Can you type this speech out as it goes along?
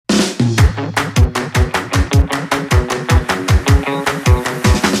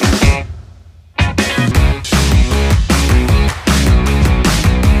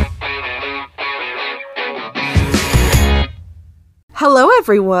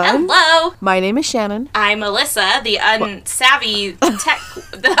everyone. Hello. My name is Shannon. I'm Alyssa, the unsavvy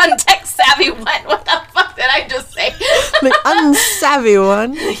tech savvy one. What the fuck did I just say? The unsavvy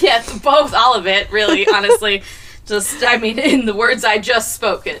one. Yes, both, all of it, really, honestly. In the words I just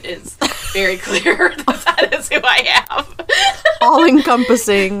spoke, it is very clear that is who I am. All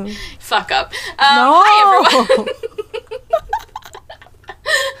encompassing. Fuck up. No. Hi, everyone.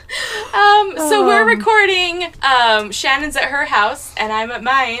 So we're recording. Shannon's at her house, and I'm at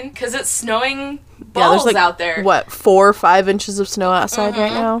mine, because it's snowing balls there's out there. What, 4 or 5 inches of snow outside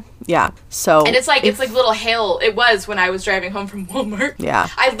right now? Yeah. So. And it's like little hail. It was when I was driving home from Walmart. Yeah.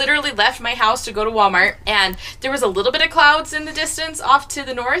 I literally left my house to go to Walmart, and there was a little bit of clouds in the distance off to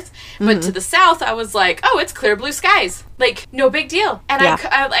the north, but to the south, I was like, oh, it's clear blue skies. Like, no big deal. And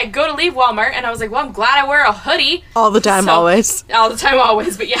I go to leave Walmart, and I was like, well, I'm glad I wear a hoodie. All the time, always. All the time,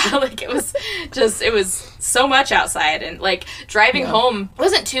 always. But yeah, like, it was so much outside, and like, driving home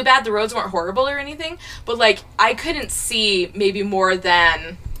wasn't too bad. The roads weren't horrible or anything, but like, I couldn't see maybe more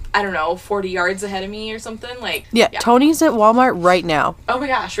than, I don't know, 40 yards ahead of me or something. Like, yeah, Tony's at Walmart right now. Oh my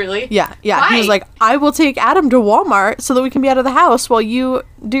gosh, really? Yeah. Why? He was like, I will take Adam to Walmart so that we can be out of the house while you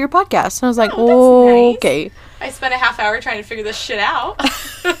do your podcast. And I was like, that's nice. Okay. I spent a half hour trying to figure this shit out.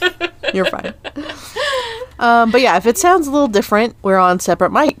 You're fine. But yeah, if it sounds a little different, we're on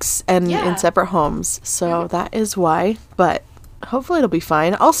separate mics and in separate homes. So that is why. But hopefully it'll be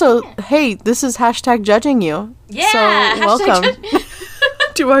fine. Also, hey, this is hashtag judging you. Yeah. So welcome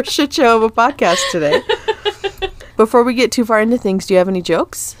to our shit show of a podcast today. Before we get too far into things, do you have any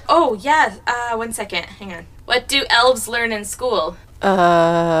jokes? Oh, yeah. 1 second. Hang on. What do elves learn in school?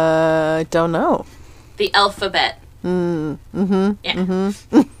 Don't know. The alphabet. Yeah. Mm-hmm.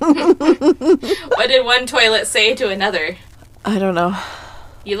 What did one toilet say to another? I don't know.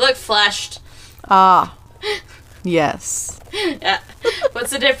 You look flushed. Ah. Yes. Yeah. What's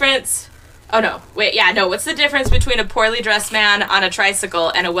the difference? Oh, no. Wait, yeah, no. What's the difference between a poorly dressed man on a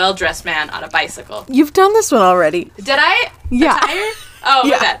tricycle and a well-dressed man on a bicycle? You've done this one already. Did I? Yeah. Attire? Oh,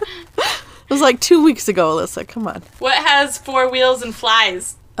 my bad. It was like 2 weeks ago, Alyssa. Come on. What has 4 wheels and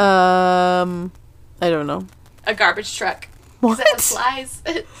flies? I don't know. A garbage truck. What? It has flies.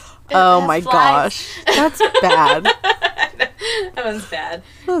 Oh my gosh. That's bad. That one's bad.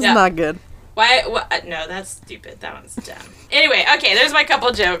 That's not good. Why? No, that's stupid. That one's dumb. Anyway, okay, there's my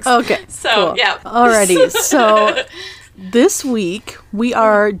couple jokes. Okay. So, cool. yeah. Alrighty. So, this week, we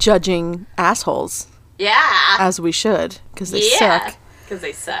are judging assholes. Yeah. As we should. Because they suck. Because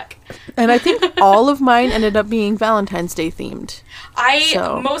they suck. And I think all of mine ended up being Valentine's Day themed.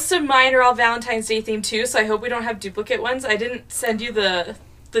 Most of mine are all Valentine's Day themed too, so I hope we don't have duplicate ones. I didn't send you the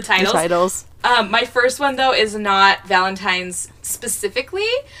titles. The titles. My first one, though, is not Valentine's specifically,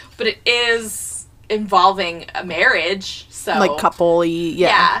 but it is involving a marriage, so... Like couple-y,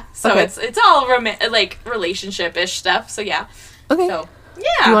 yeah. So okay. It's all relationship-ish stuff, so yeah. Okay. So, yeah.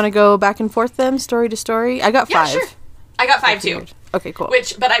 Do you want to go back and forth then, story to story? I got 5. Sure. I got 5 too. Okay, cool.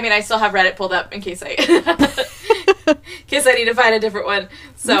 But I mean, I still have Reddit pulled up in case I need to find a different one.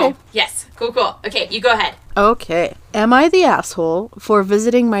 So, okay. Yes. Cool. Okay, you go ahead. Okay. Am I the asshole for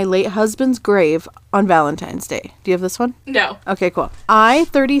visiting my late husband's grave on Valentine's Day? Do you have this one? No. Okay, cool. I,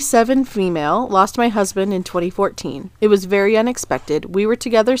 37 female, lost my husband in 2014. It was very unexpected. We were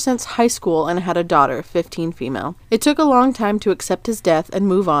together since high school and had a daughter, 15 female. It took a long time to accept his death and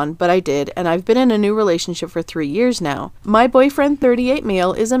move on, but I did, and I've been in a new relationship for 3 years now. My boyfriend, 38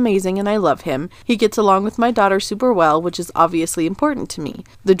 male, is amazing and I love him. He gets along with my daughter super well, which is obviously important to me.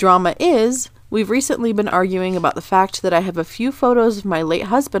 The drama is... We've recently been arguing about the fact that I have a few photos of my late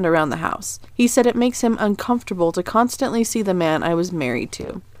husband around the house. He said it makes him uncomfortable to constantly see the man I was married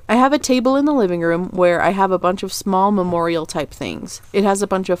to. I have a table in the living room where I have a bunch of small memorial type things. It has a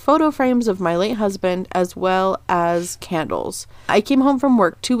bunch of photo frames of my late husband as well as candles. I came home from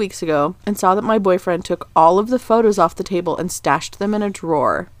work 2 weeks ago and saw that my boyfriend took all of the photos off the table and stashed them in a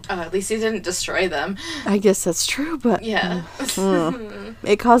drawer. At least he didn't destroy them. I guess that's true, but... Yeah.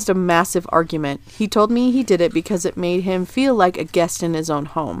 It caused a massive argument. He told me he did it because it made him feel like a guest in his own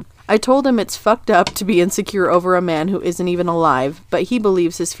home. I told him it's fucked up to be insecure over a man who isn't even alive, but he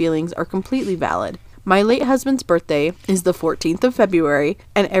believes his feelings are completely valid. My late husband's birthday is the 14th of February,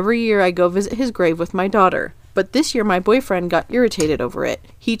 and every year I go visit his grave with my daughter. But this year my boyfriend got irritated over it.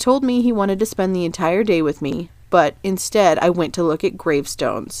 He told me he wanted to spend the entire day with me, but instead I went to look at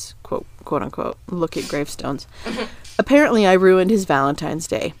gravestones. Quote unquote, look at gravestones. Apparently I ruined his Valentine's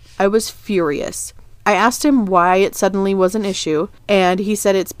Day. I was furious. I asked him why it suddenly was an issue, and he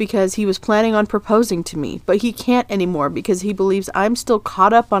said it's because he was planning on proposing to me, but he can't anymore because he believes I'm still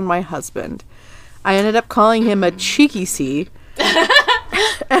caught up on my husband. I ended up calling him a cheeky C.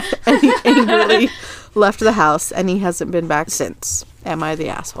 And he angrily left the house, and he hasn't been back since. Am I the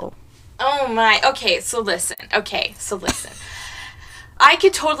asshole? Oh my. Okay, so listen. I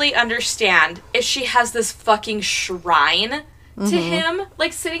could totally understand if she has this fucking shrine to him,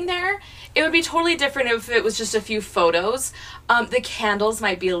 like, sitting there. It would be totally different if it was just a few photos. The candles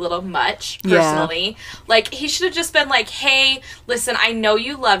might be a little much, personally. Yeah. Like, he should have just been like, hey, listen, I know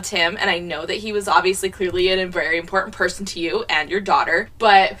you loved him, and I know that he was obviously clearly a very important person to you and your daughter,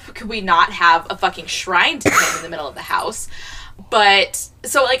 but could we not have a fucking shrine to him in the middle of the house? But,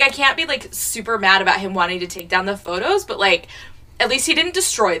 so, like, I can't be, like, super mad about him wanting to take down the photos, but, like, at least he didn't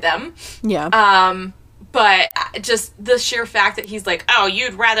destroy them. Yeah. But just the sheer fact that he's like, oh,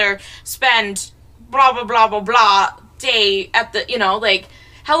 you'd rather spend blah, blah, blah, blah, blah day at the, you know, like,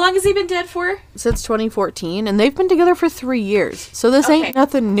 how long has he been dead for? Since 2014, and they've been together for 3 years. So this ain't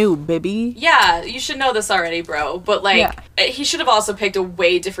nothing new, baby. Yeah, you should know this already, bro. But, like, he should have also picked a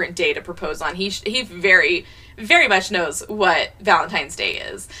way different day to propose on. He very, very much knows what Valentine's Day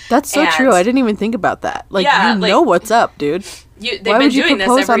is. That's so true. I didn't even think about that. Like, you know what's up, dude. Why would you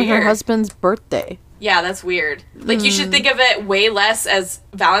propose on her husband's birthday? Yeah, that's weird. Like, you should think of it way less as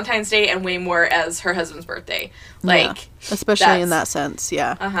Valentine's Day and way more as her husband's birthday. Like, especially in that sense,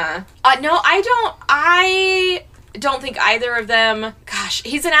 yeah. No, I don't think either of them. Gosh,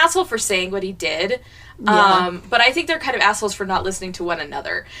 he's an asshole for saying what he did. But I think they're kind of assholes for not listening to one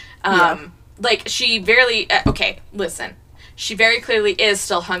another. Like, she barely. Okay, listen. She very clearly is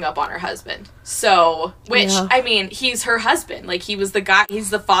still hung up on her husband. So, which, I mean, he's her husband. Like, he was the guy, he's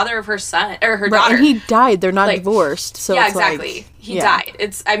the father of her son, or her daughter. And he died. They're not divorced. So yeah, it's exactly. Like, he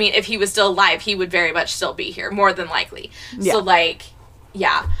died. I mean, if he was still alive, he would very much still be here, more than likely. So, like,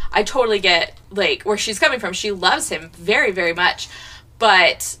 yeah, I totally get, like, where she's coming from. She loves him very, very much.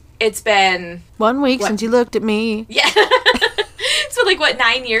 But it's been 1 week since you looked at me. Yeah. It's been, like, what,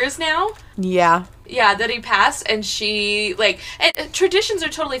 9 years now? Yeah. Yeah, that he passed, and she, like, and traditions are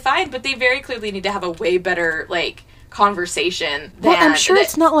totally fine, but they very clearly need to have a way better, like, conversation than... Well, I'm sure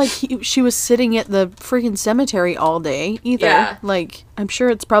it's not like she was sitting at the freaking cemetery all day, either. Yeah. Like, I'm sure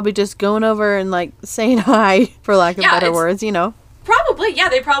it's probably just going over and, like, saying hi, for lack of better words, you know? Probably, yeah,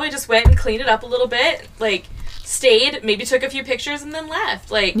 they probably just went and cleaned it up a little bit, like, stayed, maybe took a few pictures, and then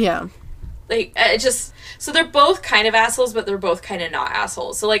left, like... Yeah. Like, it just... So they're both kind of assholes, but they're both kind of not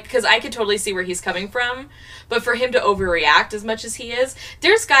assholes. So, like, because I could totally see where he's coming from, but for him to overreact as much as he is,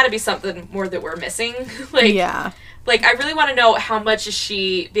 there's got to be something more that we're missing. Like, yeah. Like, I really want to know how much is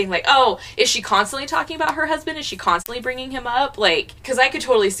she being like, oh, is she constantly talking about her husband? Is she constantly bringing him up? Like, because I could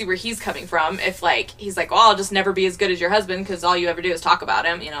totally see where he's coming from if, like, he's like, well, I'll just never be as good as your husband because all you ever do is talk about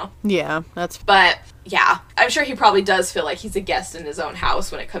him, you know? Yeah, that's... But, yeah, I'm sure he probably does feel like he's a guest in his own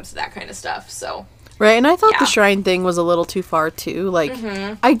house when it comes to that kind of stuff, so... Right, and I thought the shrine thing was a little too far, too. Like,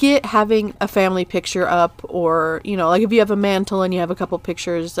 I get having a family picture up, or, you know, like, if you have a mantle and you have a couple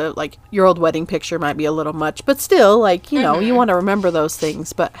pictures, like, your old wedding picture might be a little much, but still, like, you know, you want to remember those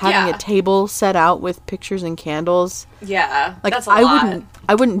things, but having a table set out with pictures and candles... Yeah, like, that's a lot.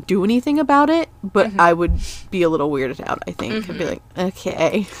 I wouldn't do anything about it, but I would be a little weirded out, I think. I'd be like,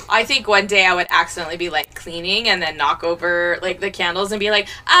 okay. I think one day I would accidentally be, like, cleaning and then knock over, like, the candles and be like,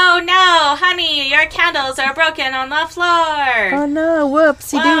 oh, no, honey, your candles are broken on the floor. Oh, no,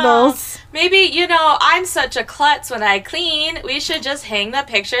 whoopsie doodles. Maybe, you know, I'm such a klutz when I clean. We should just hang the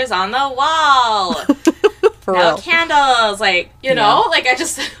pictures on the wall. For no real. Candles, like, you know, like, I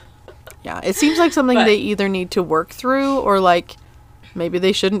just... Yeah, it seems like something they either need to work through or, like, maybe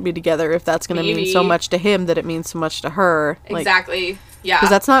they shouldn't be together if that's going to mean so much to him that it means so much to her. Exactly. Yeah.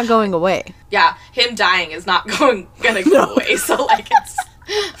 Because that's not going away. Yeah, him dying is not gonna go away. So, like, it's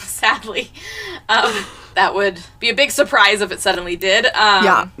sadly, that would be a big surprise if it suddenly did.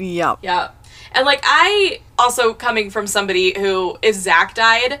 Yeah. And, like, I also, coming from somebody who, if Zach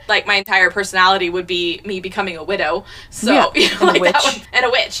died, like, my entire personality would be me becoming a widow. So, you know, like, that would, and a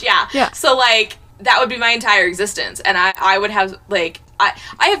witch, yeah. So, like, that would be my entire existence. And I would have, like, I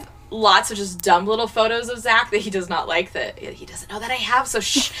have lots of just dumb little photos of Zach that he does not like, that he doesn't know that I have, so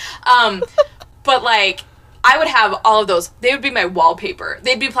shh. But, like, I would have all of those. They would be my wallpaper.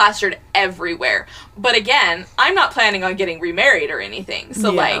 They'd be plastered everywhere. But again, I'm not planning on getting remarried or anything.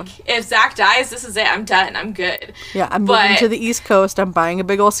 So, like, if Zach dies, this is it. I'm done. I'm good. Yeah, I'm moving to the East Coast. I'm buying a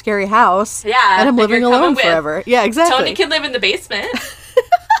big old scary house. Yeah. And I'm living alone forever. Yeah, exactly. Tony can live in the basement.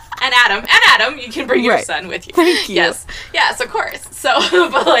 And Adam, you can bring your son with you. Thank you. Yes, of course. So,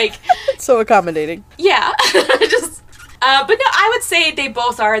 but, like... So accommodating. Yeah. Just... but no, I would say they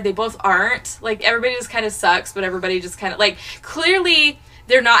both are. They both aren't. Like, everybody just kind of sucks, but everybody just kind of... Like, clearly,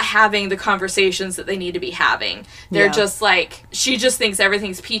 they're not having the conversations that they need to be having. They're just like, she just thinks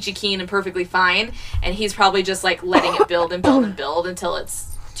everything's peachy keen and perfectly fine, and he's probably just like letting it build and build and build until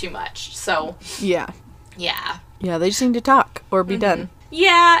it's too much. So yeah, they just need to talk or be done.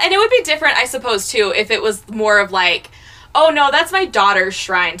 Yeah, and it would be different, I suppose, too, if it was more of like, oh no, that's my daughter's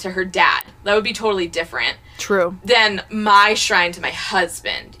shrine to her dad. That would be totally different. True. Than my shrine to my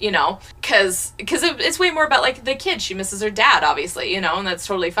husband, you know? Because it's way more about, like, the kid. She misses her dad, obviously, you know, and that's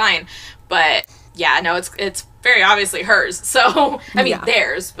totally fine. But, yeah, no, it's very obviously hers. So, I mean,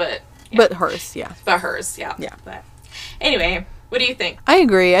 theirs, but... Yeah. But hers, yeah. But hers, yeah. Yeah. But anyway, what do you think? I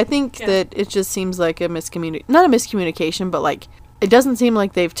agree. I think that it just seems like not a miscommunication, but, like, it doesn't seem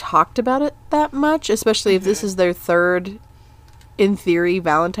like they've talked about it that much, especially if this is their third, in theory,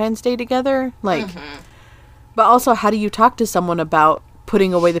 Valentine's Day together. Like, but also, how do you talk to someone about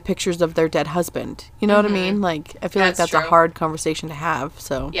putting away the pictures of their dead husband? You know what I mean? Like, I feel like that's a hard conversation to have,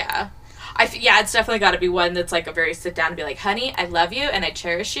 so. Yeah. It's definitely got to be one that's, like, a very sit down and be like, honey, I love you and I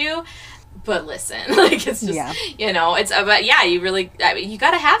cherish you, but listen. Like, it's just, you know, it's about, you really, you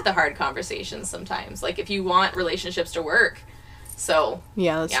got to have the hard conversations sometimes. Like, if you want relationships to work. So.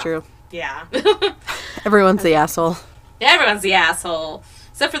 Yeah, that's true. Yeah. Everyone's the asshole. Everyone's the asshole.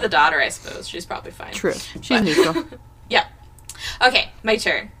 Except for the daughter, I suppose. She's probably fine. True. She's neutral. Yeah. Okay, my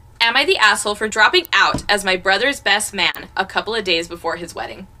turn. Am I the asshole for dropping out as my brother's best man a couple of days before his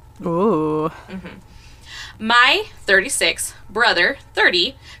wedding? Ooh. My 36 brother,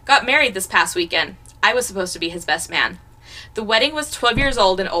 30, got married this past weekend. I was supposed to be his best man. The wedding was 12 years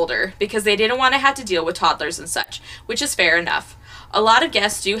old and older because they didn't want to have to deal with toddlers and such, which is fair enough. A lot of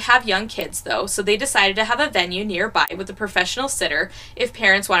guests do have young kids, though, so they decided to have a venue nearby with a professional sitter if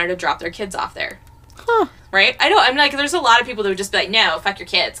parents wanted to drop their kids off there. Huh. Right? I know. I'm like, there's a lot of people that would just be like, no, fuck your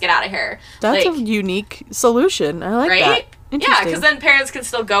kids, get out of here. That's like, a unique solution. I like that. Yeah, because then parents can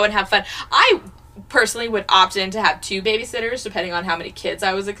still go and have fun. I personally would opt in to have 2 babysitters, depending on how many kids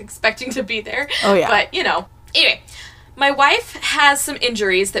I was expecting to be there. Oh, yeah. But, you know. Anyway, my wife has some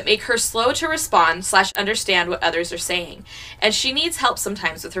injuries that make her slow to respond / understand what others are saying, and she needs help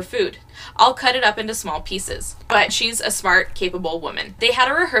sometimes with her food. I'll cut it up into small pieces, but she's a smart, capable woman. They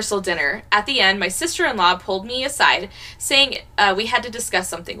had a rehearsal dinner. At the end, my sister-in-law pulled me aside, saying we had to discuss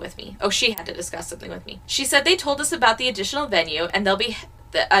something with me. Oh, she had to discuss something with me. She said they told us about the additional venue, and they'll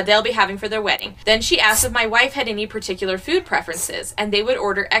be having for their wedding. Then she asked if my wife had any particular food preferences, and they would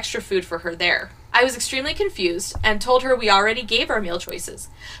order extra food for her there. I was extremely confused and told her we already gave our meal choices,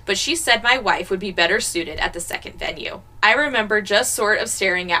 but she said my wife would be better suited at the second venue. I remember just sort of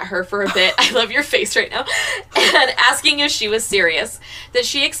staring at her for a bit, I love your face right now, and asking if she was serious, that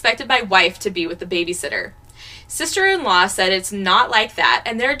she expected my wife to be with the babysitter. Sister-in-law said it's not like that,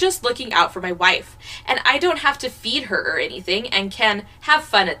 and they're just looking out for my wife, and I don't have to feed her or anything, and can have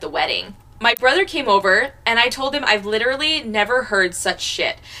fun at the wedding. My brother came over, and I told him I've literally never heard such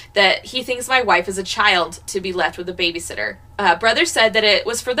shit, that he thinks my wife is a child to be left with a babysitter. Brother said that it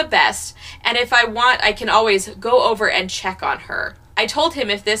was for the best, and if I want, I can always go over and check on her. I told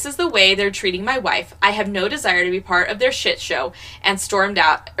him if this is the way they're treating my wife, I have no desire to be part of their shit show, and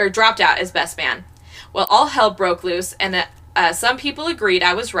dropped out as best man. Well, all hell broke loose, and some people agreed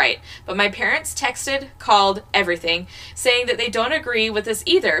I was right, but my parents texted, called, everything, saying that they don't agree with this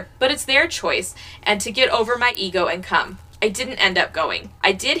either, but it's their choice, and to get over my ego and come. I didn't end up going.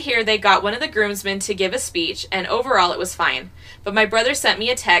 I did hear they got one of the groomsmen to give a speech, and overall it was fine. But my brother sent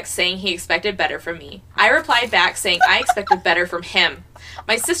me a text saying he expected better from me. I replied back saying I expected better from him.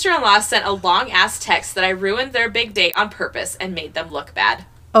 My sister-in-law sent a long-ass text that I ruined their big day on purpose and made them look bad.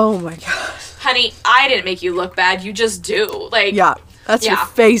 Oh my god. Honey, I didn't make you look bad. You just do. Like, yeah, that's your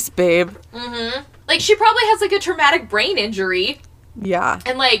face, babe. Mm-hmm. Like, she probably has, like, a traumatic brain injury. Yeah.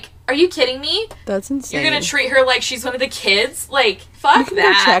 And, like, are you kidding me? That's insane. You're gonna treat her like she's one of the kids? Like, fuck you can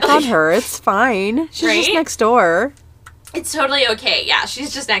that. Go check on her. It's fine. She's just next door. It's totally okay. Yeah,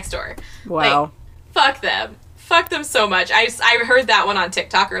 she's just next door. Wow. Like, fuck them. Fuck them so much. I heard that one on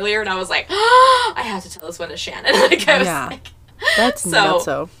TikTok earlier, and I was like, oh, I have to tell this one to Shannon. Like, I was like... That's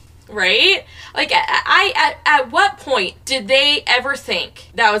so. Right? Like, at what point did they ever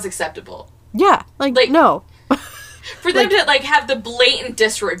think that was acceptable? Yeah. Like no. For them to, like, have the blatant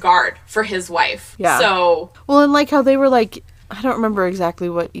disregard for his wife. Yeah. So. Well, and, like, how they were, like, I don't remember exactly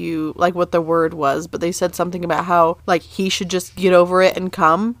what the word was, but they said something about how, like, he should just get over it and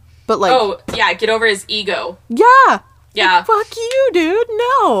come. But, like. Oh, yeah, get over his ego. Yeah. Yeah. Like, fuck you, dude.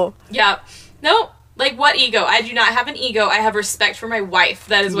 No. Yeah. No. Like, what ego? I do not have an ego. I have respect for my wife.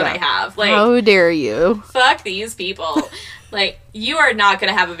 That is what I have. Like, how dare you? Fuck these people. Like, you are not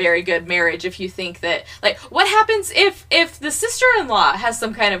going to have a very good marriage if you think that, like, what happens if the sister-in-law has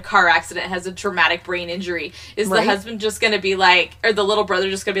some kind of car accident, has a traumatic brain injury? Is the husband just going to be like, or the little brother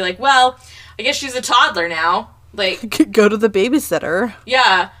just going to be like, well, I guess she's a toddler now. Like, go to the babysitter.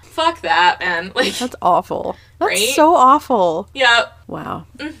 Yeah. Fuck that, man. Like, that's awful. That's right? so awful. Yep. Wow.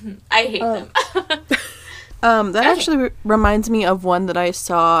 Mm-hmm. I hate them. That actually reminds me of one that I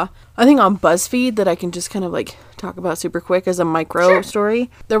saw, I think on BuzzFeed, that I can just kind of like talk about super quick as a micro story.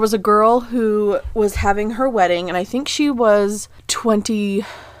 There was a girl who was having her wedding, and I think she was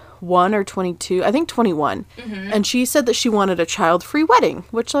 21 or 22. I think 21. Mm-hmm. And she said that she wanted a child-free wedding,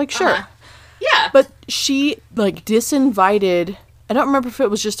 which, like, sure. Yeah. But she, like, disinvited... I don't remember if it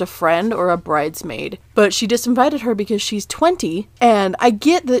was just a friend or a bridesmaid, but she disinvited her because she's 20, and I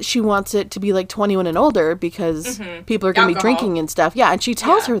get that she wants it to be like 21 and older because people are going to be drinking and stuff. Yeah, and she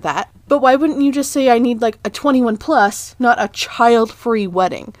tells her that. But why wouldn't you just say I need like a 21 plus, not a child-free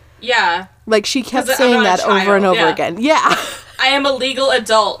wedding? Yeah. Like, she kept saying that over and over again. Yeah. I am a legal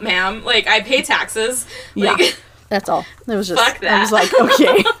adult, ma'am. Like, I pay taxes. Like, yeah. That's all. It was just, fuck that. I was like,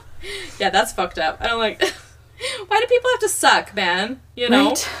 okay. Yeah, that's fucked up. I don't like... Why do people have to suck, man? You know?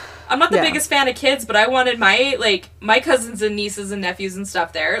 Right? I'm not the biggest fan of kids, but I wanted my cousins and nieces and nephews and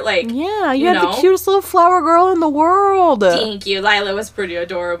stuff there. Like, yeah, you had the cutest little flower girl in the world. Thank you. Lila was pretty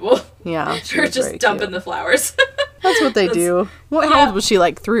adorable. Yeah. She was just dumping the flowers. That's what they do. How old was she?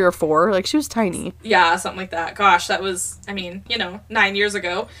 Like 3 or 4? Like, she was tiny. Yeah, something like that. Gosh, that was, 9 years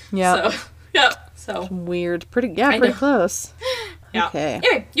ago. Yeah. So, yep. So. Weird. Pretty close. Yeah. Okay.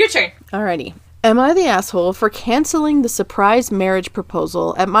 Anyway, your turn. Alrighty. Am I the asshole for canceling the surprise marriage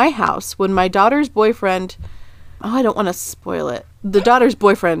proposal at my house when my daughter's boyfriend... Oh, I don't want to spoil it. The daughter's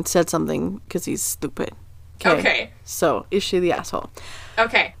boyfriend said something because he's stupid. Okay. So, is she the asshole?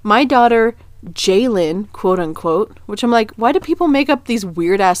 Okay. My daughter, Jaylyn, quote unquote, which I'm like, why do people make up these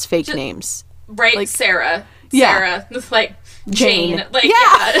weird-ass fake names? Right, like, Sarah. Yeah. Sarah. It's like... Jane. Like,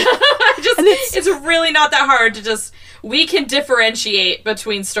 it's really not that hard to just... We can differentiate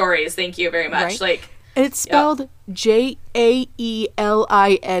between stories. Thank you very much. Right? Like, it's spelled Jaelinn.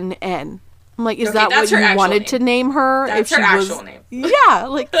 I'm like, is that what you wanted to name her? That's her actual name. Yeah,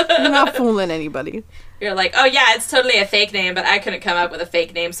 like, you're not fooling anybody. You're like, oh yeah, it's totally a fake name, but I couldn't come up with a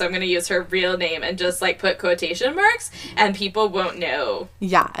fake name, so I'm going to use her real name and just, like, put quotation marks, and people won't know.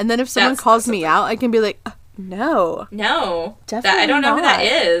 Yeah, and then if someone calls me out, I can be like... No. Definitely I don't know who that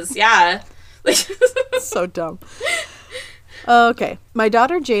is. Yeah. So dumb. Okay. My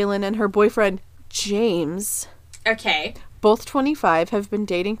daughter Jaylyn and her boyfriend James. Okay. Both 25, have been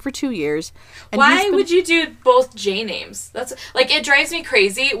dating for 2 years. And why would you do both J names? That's like, it drives me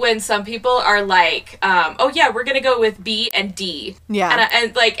crazy when some people are like, oh yeah, we're gonna go with B and D. Yeah.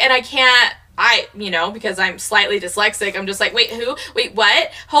 And I can't. Because I'm slightly dyslexic, I'm just like, wait, who? Wait,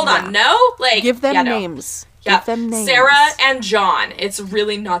 what? Hold on, no? Like, give them names. Yeah. Give them names. Sarah and John. It's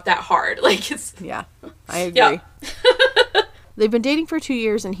really not that hard. Like, it's... Yeah, I agree. They've been dating for 2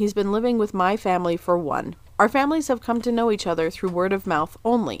 years, and he's been living with my family for 1. Our families have come to know each other through word of mouth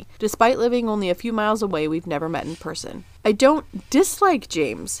only. Despite living only a few miles away, we've never met in person. I don't dislike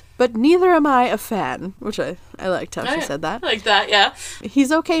James, but neither am I a fan, which I liked how she said that. I like that, yeah.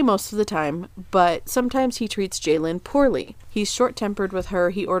 He's okay most of the time, but sometimes he treats Jaylyn poorly. He's short-tempered with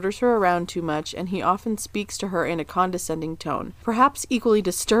her, he orders her around too much, and he often speaks to her in a condescending tone. Perhaps equally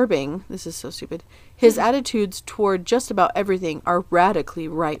disturbing, this is so stupid, his attitudes toward just about everything are radically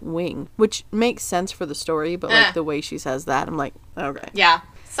right-wing, which makes sense for the story, but like the way she says that, I'm like, okay. Yeah,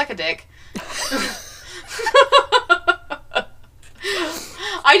 suck a dick.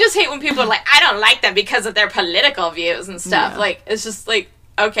 I just hate when people are like, I don't like them because of their political views and stuff. Yeah. Like, it's just like,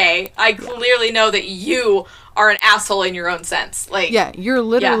 okay, I clearly know that you are an asshole in your own sense. Like, yeah, you're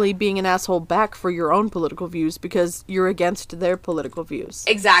literally being an asshole back for your own political views because you're against their political views.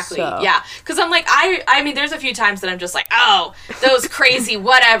 Exactly. So. Yeah. Because I'm like, I mean, there's a few times that I'm just like, oh, those crazy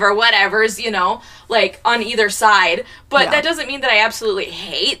whatevers, like on either side. But that doesn't mean that I absolutely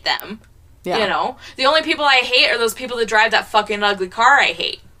hate them. Yeah. The only people I hate are those people that drive that fucking ugly car I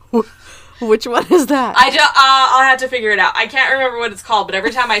hate. Which one is that? I'll have to figure it out. I can't remember what it's called, but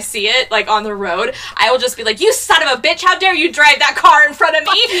every time I see it, like, on the road, I will just be like, you son of a bitch, how dare you drive that car in front of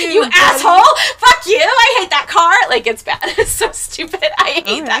me, you asshole! Fuck you! I hate that car! Like, it's bad. It's so stupid. I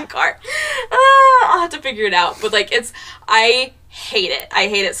hate that car. I'll have to figure it out. But, like, I hate it. I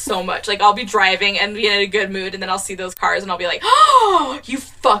hate it so much. Like, I'll be driving and be in a good mood, and then I'll see those cars, and I'll be like, oh, you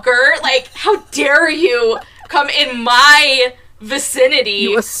fucker! Like, how dare you come in my vicinity.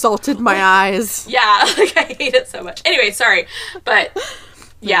 You assaulted my eyes. Yeah, like, I hate it so much. Anyway, sorry. But,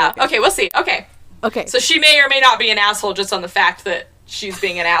 yeah. Okay, we'll see. Okay. Okay. So she may or may not be an asshole just on the fact that she's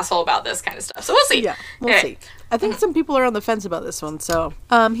being an asshole about this kind of stuff. So we'll see. Yeah, we'll see. I think some people are on the fence about this one, so.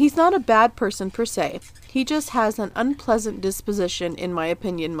 He's not a bad person per se. He just has an unpleasant disposition, in my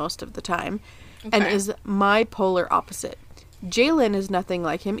opinion, most of the time, and is my polar opposite. Jalen is nothing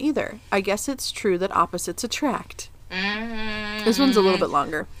like him either. I guess it's true that opposites attract. This one's a little bit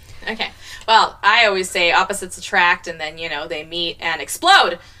longer. Okay. Well, I always say opposites attract, and then, they meet and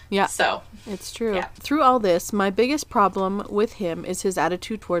explode. Yeah. So. It's true. Yeah. Through all this, my biggest problem with him is his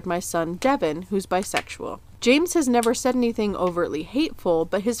attitude toward my son, Devin, who's bisexual. James has never said anything overtly hateful,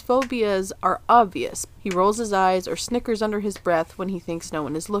 but his phobias are obvious. He rolls his eyes or snickers under his breath when he thinks no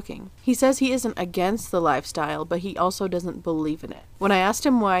one is looking. He says he isn't against the lifestyle, but he also doesn't believe in it. When I asked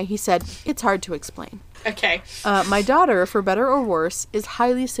him why, he said, it's hard to explain. Okay. My daughter, for better or worse, is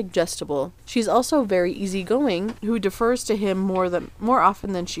highly suggestible. She's also very easygoing, who defers to him more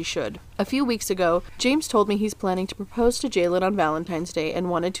often than she should. A few weeks ago, James told me he's planning to propose to Jalen on Valentine's Day and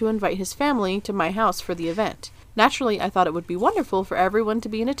wanted to invite his family to my house for the event. Naturally, I thought it would be wonderful for everyone to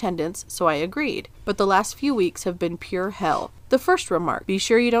be in attendance, so I agreed. But the last few weeks have been pure hell. The first remark, be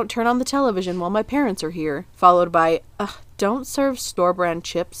sure you don't turn on the television while my parents are here, followed by, don't serve store-brand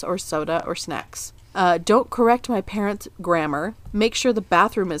chips or soda or snacks. Don't correct my parents' grammar, make sure the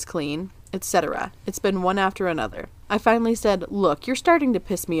bathroom is clean, etc. It's been one after another. I finally said, look, you're starting to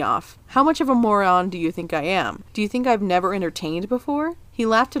piss me off. How much of a moron do you think I am? Do you think I've never entertained before? He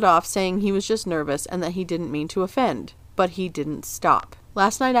laughed it off, saying he was just nervous and that he didn't mean to offend. But he didn't stop.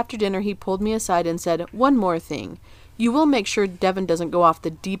 Last night after dinner, he pulled me aside and said, one more thing. You will make sure Devin doesn't go off the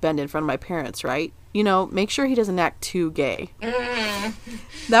deep end in front of my parents, right? Make sure he doesn't act too gay.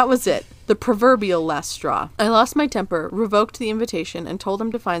 That was it. The proverbial last straw. I lost my temper, revoked the invitation, and told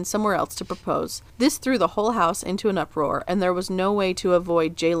him to find somewhere else to propose. This threw the whole house into an uproar, and there was no way to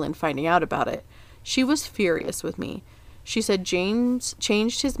avoid Jalen finding out about it. She was furious with me. She said James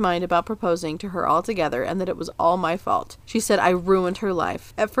changed his mind about proposing to her altogether and that it was all my fault. She said I ruined her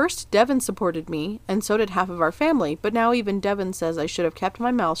life. At first, Devin supported me, and so did half of our family, but now even Devin says I should have kept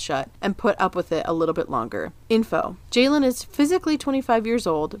my mouth shut and put up with it a little bit longer. Info. Jalen is physically 25 years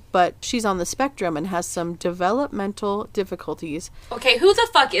old, but she's on the spectrum and has some developmental difficulties. Okay, who the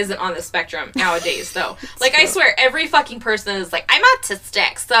fuck isn't on the spectrum nowadays, though? Like, true. I swear, every fucking person is like, I'm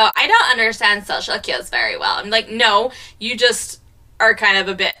autistic, so I don't understand social cues very well. I'm like, no, you just are kind of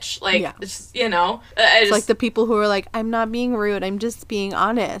a bitch. Like, yeah. It's, it's like the people who are like, I'm not being rude, I'm just being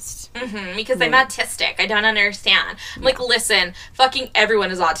honest. Because I'm autistic. I don't understand. I'm like, listen, fucking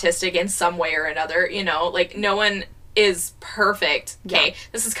everyone is autistic in some way or another, Like, no one is perfect. Okay, yeah.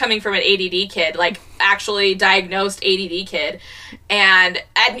 This is coming from an ADD kid, like, actually diagnosed ADD kid. And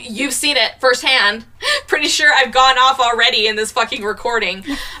you've seen it firsthand. Pretty sure I've gone off already in this fucking recording.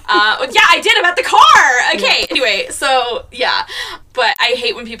 Yeah, I did about the car. Okay, yeah. Anyway, so, yeah. But I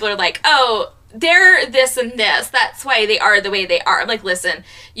hate when people are like, oh, they're this and this. That's why they are the way they are. I'm like, listen,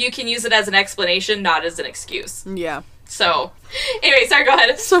 you can use it as an explanation, not as an excuse. Yeah. So, anyway, sorry, go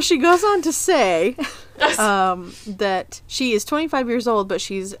ahead. So she goes on to say that she is 25 years old, but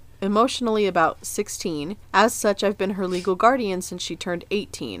she's emotionally about 16. As such, I've been her legal guardian since she turned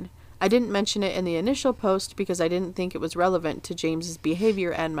 18. I didn't mention it in the initial post because I didn't think it was relevant to James's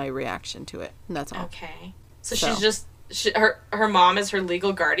behavior and my reaction to it. And that's all. Okay. So she's just... her mom is her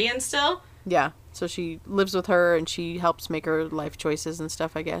legal guardian still? Yeah. So she lives with her and she helps make her life choices and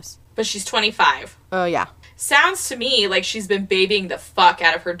stuff, I guess. But she's 25. Yeah. Sounds to me like she's been babying the fuck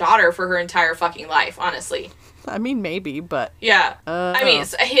out of her daughter for her entire fucking life, honestly. I mean, maybe, but... Yeah. I mean,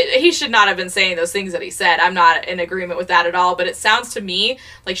 he should not have been saying those things that he said. I'm not in agreement with that at all, but it sounds to me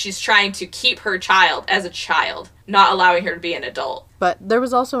like she's trying to keep her child as a child, not allowing her to be an adult. But there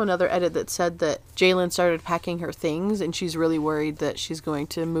was also another edit that said that Jalen started packing her things, and she's really worried that she's going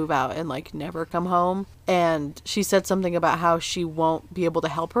to move out and, like, never come home. And she said something about how she won't be able to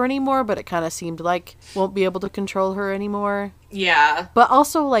help her anymore, but it kind of seemed like won't be able to control her anymore. Yeah. But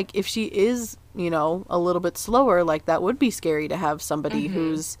also, like, if she is... a little bit slower, like, that would be scary to have somebody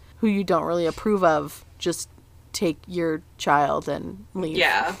who you don't really approve of just take your child and leave.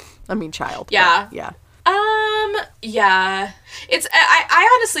 Yeah. I mean, child. Yeah. Yeah. Yeah.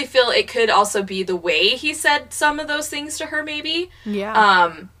 I honestly feel it could also be the way he said some of those things to her, maybe.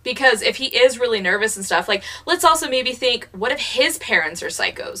 Yeah. Because if he is really nervous and stuff, like, let's also maybe think, what if his parents are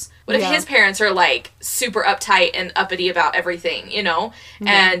psychos? What if his parents are, like, super uptight and uppity about everything, Yeah.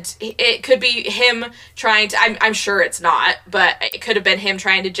 And it could be him trying to, I'm sure it's not, but it could have been him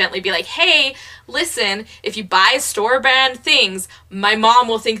trying to gently be like, hey, listen, if you buy store-brand things, my mom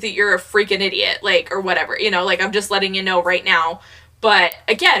will think that you're a freaking idiot, like, or whatever, like, I'm just letting you know right now, But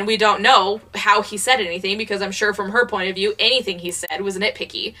again, we don't know how he said anything because I'm sure from her point of view, anything he said was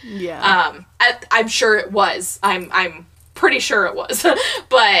nitpicky. Yeah. I'm sure it was. I'm pretty sure it was.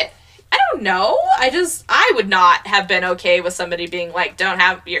 But I don't know. I would not have been okay with somebody being like, don't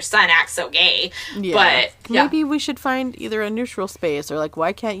have your son act so gay. Yeah. But maybe we should find either a neutral space or like,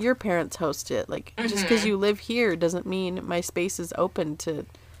 why can't your parents host it? Like, just because you live here doesn't mean my space is open to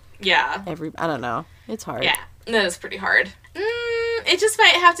I don't know. It's hard. Yeah, that is pretty hard. It just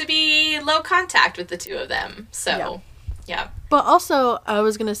might have to be low contact with the two of them. So, yeah. But also, I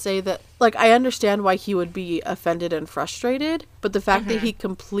was going to say that, like, I understand why he would be offended and frustrated, but the fact that he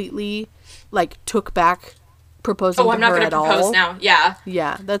completely, like, took back proposing to her at all. Oh, I'm not going to propose now. Yeah.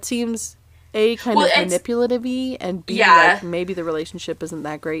 Yeah, that seems, A, kind of manipulative-y, and B, like, maybe the relationship isn't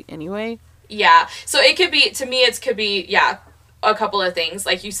that great anyway. Yeah. So it could be, to me, it could be, a couple of things,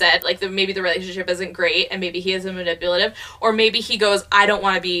 like you said, like maybe the relationship isn't great and maybe he isn't manipulative, or maybe he goes, I don't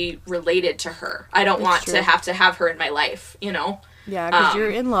want to be related to her. I don't want to have her in my life, you know? Yeah, because your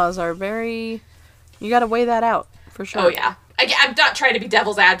in-laws are very, you got to weigh that out, for sure. Oh, yeah. I'm not trying to be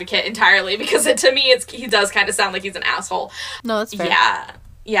devil's advocate entirely because to me, he does kind of sound like he's an asshole. No, that's fair. Yeah.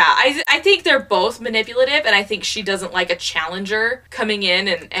 Yeah, I think they're both manipulative, and I think she doesn't like a challenger coming in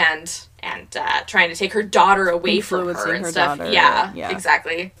and trying to take her daughter away from her and stuff. Daughter, yeah,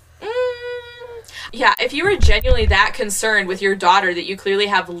 exactly. Yeah, if you were genuinely that concerned with your daughter that you clearly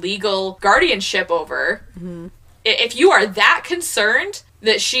have legal guardianship over, if you are that concerned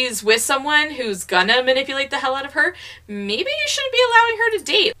that she's with someone who's gonna manipulate the hell out of her, maybe you shouldn't be allowing her to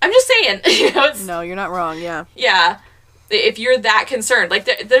date. I'm just saying. No, you're not wrong, yeah. Yeah. If you're that concerned.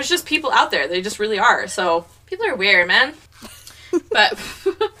 Like, there's just people out there. They just really are. So, people are weird, man. But,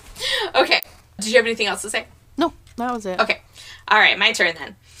 okay. Did you have anything else to say? No, that was it. Okay. All right, my turn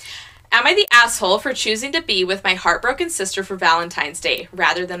then. Am I the asshole for choosing to be with my heartbroken sister for Valentine's Day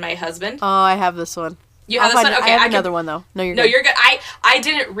rather than my husband? Oh, I have this one. You have this one? Okay, I have another one, though. No, you're good. No, you're good. I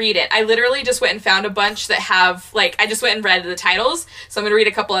didn't read it. I literally just went and found a bunch that have, like, I just went and read the titles, so I'm going to read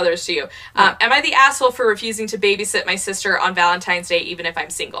a couple others to you. Am I the asshole for refusing to babysit my sister on Valentine's Day even if I'm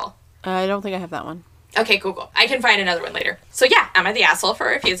single? I don't think I have that one. Okay, cool. I can find another one later. So yeah, am I the asshole for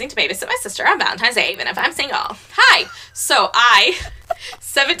refusing to babysit my sister on Valentine's Day even if I'm single? Hi! So I,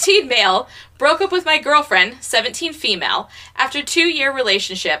 17 male, broke up with my girlfriend, 17 female, after a 2-year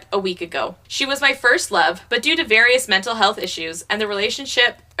relationship a week ago. She was my first love, but due to various mental health issues and the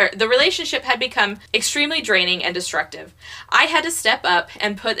relationship had become extremely draining and destructive. I had to step up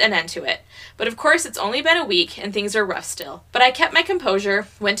and put an end to it. But of course, it's only been a week and things are rough still. But I kept my composure,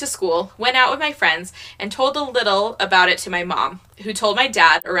 went to school, went out with my friends, and told a little about it to my mom, who told my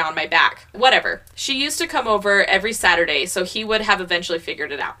dad around my back. Whatever. She used to come over every Saturday, so he would have eventually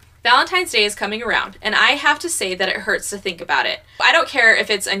figured it out. Valentine's Day is coming around, and I have to say that it hurts to think about it. I don't care if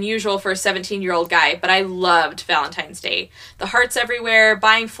it's unusual for a 17-year-old guy, but I loved Valentine's Day. The hearts everywhere,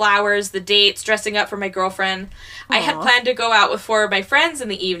 buying flowers, the dates, dressing up for my girlfriend. Aww. I had planned to go out with 4 of my friends in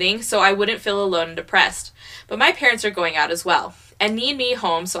the evening, so I wouldn't feel alone and depressed. But my parents are going out as well, and need me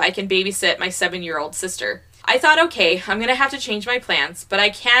home so I can babysit my 7-year-old sister. I thought, okay, I'm gonna have to change my plans, but I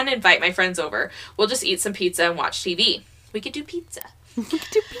can invite my friends over. We'll just eat some pizza and watch TV. We could do pizza. We could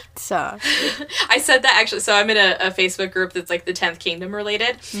do pizza. I said that actually, so I'm in a Facebook group that's like the 10th Kingdom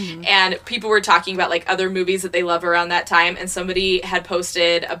related, and people were talking about like other movies that they love around that time, and somebody had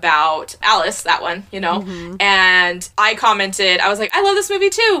posted about Alice, that one, you know, and I commented, I was like, I love this movie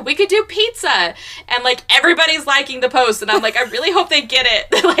too, we could do pizza, and like everybody's liking the post, and I'm like, I really hope they get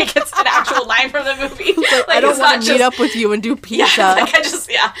it, like it's an actual line from the movie. Like, I don't want to meet up with you and do pizza. Yeah, like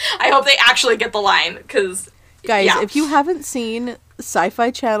I hope they actually get the line, because guys, if you haven't seen Sci-Fi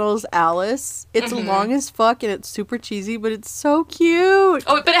Channel's Alice, it's long as fuck and it's super cheesy, but it's so cute.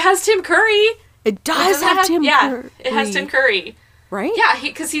 Oh, but it has Tim Curry. It does have Tim Curry. Yeah, it has Tim Curry. Right? Yeah,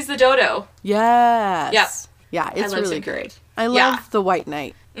 because he's the dodo. Yes. Yep. Yeah, it's really Tim Curry. good. I love the White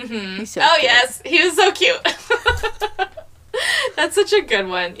Knight. He's so cute. Yes, he was so cute. That's such a good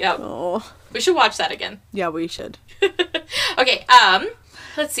one. Yep. Oh. We should watch that again. Yeah, we should. Okay,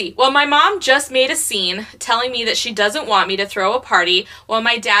 let's see. Well, my mom just made a scene telling me that she doesn't want me to throw a party while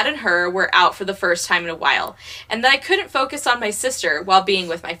my dad and her were out for the first time in a while, and that I couldn't focus on my sister while being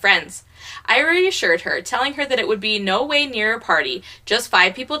with my friends. I reassured her, telling her that it would be no way near a party, just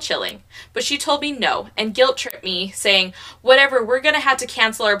 5 people chilling. But she told me no, and guilt-tripped me, saying, whatever, we're gonna have to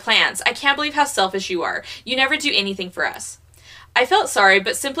cancel our plans. I can't believe how selfish you are. You never do anything for us. I felt sorry,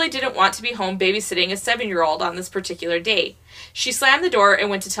 but simply didn't want to be home babysitting a 7-year-old on this particular day. She slammed the door and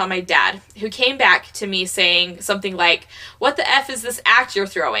went to tell my dad, who came back to me saying something like, what the F is this act you're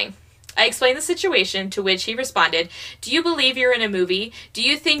throwing? I explained the situation, to which he responded, "Do you believe you're in a movie? Do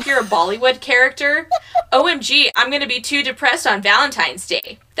you think you're a Bollywood character? OMG, I'm going to be too depressed on Valentine's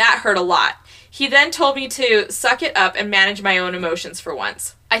Day." That hurt a lot. He then told me to suck it up and manage my own emotions for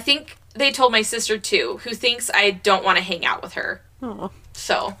once. I think they told my sister too, who thinks I don't want to hang out with her. Oh.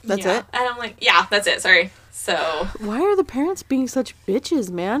 So. That's yeah. it? And I'm like, yeah, that's it. Sorry. So. Why are the parents being such bitches,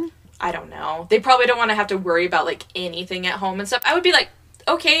 man? I don't know. They probably don't want to have to worry about, like, anything at home and stuff. I would be like,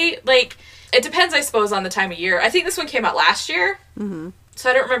 okay, like, it depends, I suppose, on the time of year. I think this one came out last year. Mm-hmm. So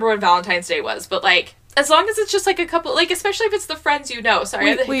I don't remember when Valentine's Day was. But, like, as long as it's just, like, a couple, like, especially if it's the friends you know. Sorry, I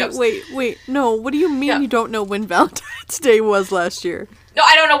have the hiccups. Wait. No, what do you mean you don't know when Valentine's Day was last year? No,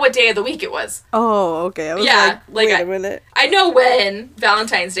 I don't know what day of the week it was. Oh, okay. I was like wait a minute. I know when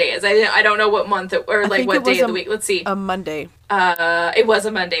Valentine's Day is. I don't know what month or like what day of the week. Let's see. A Monday. It was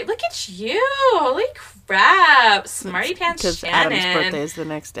a Monday. Look at you! Holy crap! Smarty pants Shannon. Because Adam's birthday is the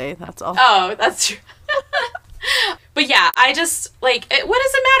next day. That's all. Oh, that's true. But yeah, I just, like, what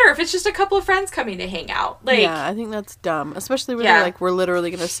does it matter if it's just a couple of friends coming to hang out? Like, yeah, I think that's dumb. Especially when they're like, we're literally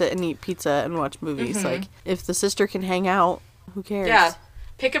going to sit and eat pizza and watch movies. Mm-hmm. Like, if the sister can hang out, who cares? Yeah.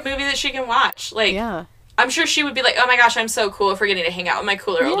 Pick a movie that she can watch. Like, yeah. I'm sure she would be like, oh my gosh, I'm so cool for getting to hang out with my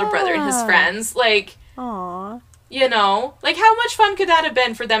cooler older brother and his friends. Like, aww. You know? Like, how much fun could that have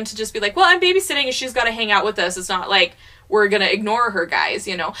been for them to just be like, well, I'm babysitting and she's got to hang out with us. It's not like we're going to ignore her, guys,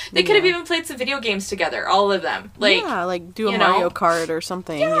 you know? They could have even played some video games together, all of them. Like, yeah, like do a Mario Kart or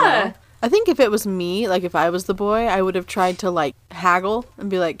something. Yeah. You know? I think if it was me, like if I was the boy, I would have tried to like haggle and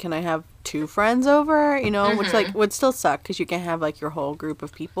be like, can I have 2 friends over? You know, which like would still suck because you can't have like your whole group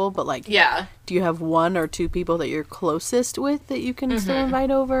of people. But like, do you have 1 or 2 people that you're closest with that you can still invite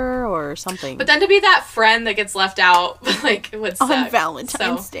over or something? But then to be that friend that gets left out, like, would suck. On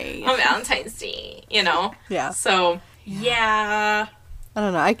Valentine's Day. On Valentine's Day, you know? Yeah. So, yeah. I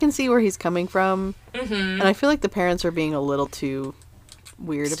don't know. I can see where he's coming from. Mm-hmm. And I feel like the parents are being a little too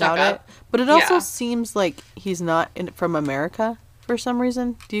weird Stuck about up. it. But it also seems like he's not from America for some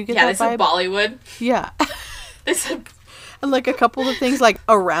reason. Do you get that vibe? Yeah, they said Bollywood. Yeah. They said... And like a couple of things like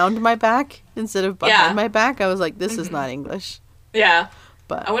around my back instead of behind my back. I was like, this is not English. Yeah.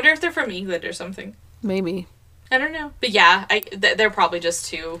 But I wonder if they're from England or something. Maybe. I don't know. But yeah, they're probably just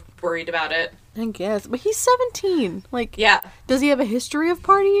too worried about it. I guess. But he's 17. Like, yeah. Does he have a history of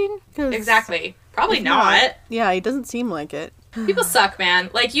partying? Exactly. Probably not. Yeah, he doesn't seem like it. People suck, man.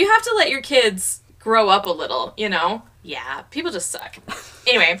 Like, you have to let your kids grow up a little, you know? Yeah, people just suck.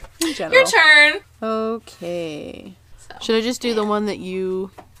 Anyway, your turn. Okay. So, should I just do the one that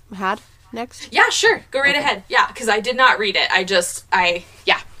you had next? Yeah, sure. Go right ahead. Yeah, because I did not read it.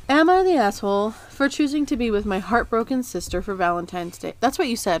 Yeah. Am I the asshole for choosing to be with my heartbroken sister for Valentine's Day? That's what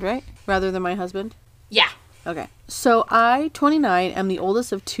you said, right? Rather than my husband? Yeah. Okay. So I, 29, am the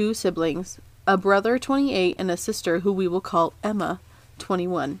oldest of 2 siblings, a brother, 28, and a sister who we will call Emma,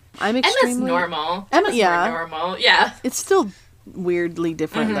 21. I'm extremely... Emma's normal. Emma's normal. Yeah. It's still weirdly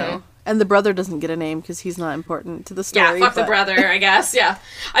different, though. And the brother doesn't get a name because he's not important to the story. Yeah, fuck the brother, I guess. Yeah.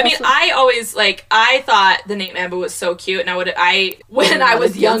 I mean, I always, like, I thought the name Emma was so cute, and when I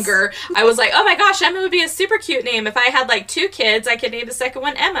was younger, I was like, oh my gosh, Emma would be a super cute name. If I had, like, 2 kids, I could name the second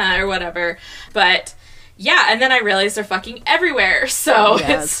one Emma or whatever. But, yeah, and then I realized they're fucking everywhere, so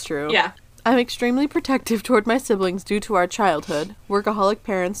it's true. Yeah. I'm extremely protective toward my siblings due to our childhood, workaholic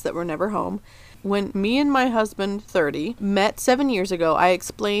parents that were never home. When me and my husband, 30, met 7 years ago, I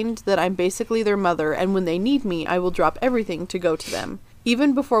explained that I'm basically their mother, and when they need me, I will drop everything to go to them.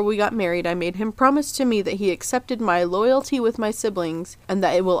 Even before we got married, I made him promise to me that he accepted my loyalty with my siblings, and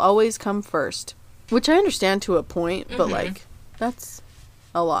that it will always come first. Which I understand to a point, but, like, that's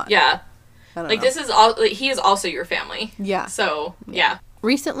a lot. Yeah. I don't like, know. this is all, like, he is also your family. Yeah. So, yeah.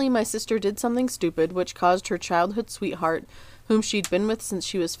 Recently, my sister did something stupid, which caused her childhood sweetheart, whom she'd been with since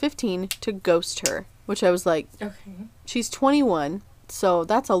she was 15, to ghost her. Which I was like, okay. She's 21, so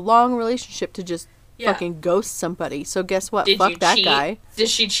that's a long relationship to just fucking ghost somebody. So guess what? Fuck that guy. Did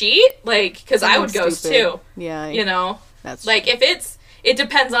she cheat? Like, because I would ghost too. Yeah. You know? That's like, if it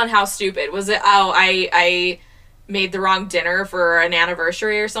depends on how stupid. Was it, I made the wrong dinner for an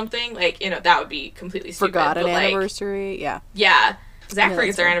anniversary or something? Like, you know, that would be completely stupid. Forgot an anniversary? Yeah. Yeah. Zach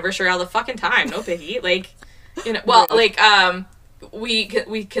forgets their anniversary all the fucking time. No biggie. Like, you know, well, like, we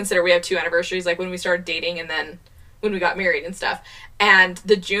consider we have 2 anniversaries, like when we started dating and then when we got married and stuff. And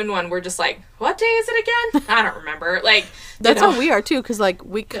the June one, we're just like, what day is it again? I don't remember. Like, that's how we are too, because like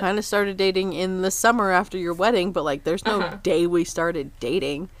we kind of started dating in the summer after your wedding, but like there's no day we started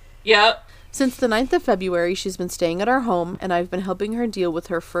dating. Yep. Since the 9th of February, she's been staying at our home, and I've been helping her deal with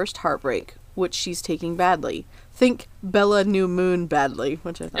her first heartbreak, which she's taking badly. think Bella New Moon badly,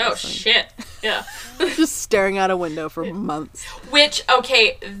 which I thought was funny. Shit. Yeah. Just staring out a window for months. Which,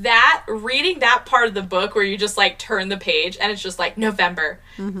 okay, reading that part of the book where you just, like, turn the page and it's just, like, November,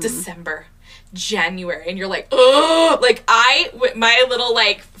 December, January, and you're like, oh, like, my little,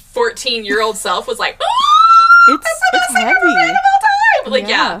 like, 14-year-old self was like, oh, it's heavy. Of all time. Like,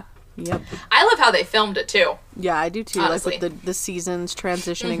 yeah. Yep. I love how they filmed it, too. Yeah, I do, too. Honestly. Like, with the seasons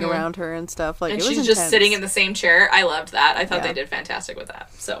transitioning around her and stuff. Like, and it was she's intense. just sitting in the same chair. I loved that. I thought they did fantastic with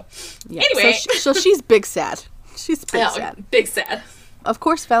that. So, yeah. Anyway. So she's big sad. She's big sad. Big sad. Of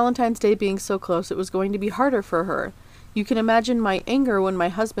course, Valentine's Day being so close, it was going to be harder for her. You can imagine my anger when my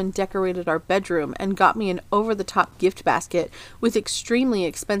husband decorated our bedroom and got me an over-the-top gift basket with extremely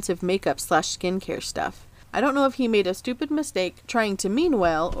expensive makeup/skincare stuff. I don't know if he made a stupid mistake trying to mean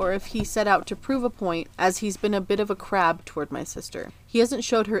well, or if he set out to prove a point, as he's been a bit of a crab toward my sister. He hasn't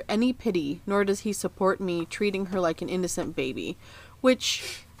showed her any pity, nor does he support me treating her like an innocent baby.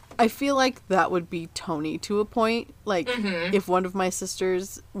 Which, I feel like that would be Tony to a point. Like, if one of my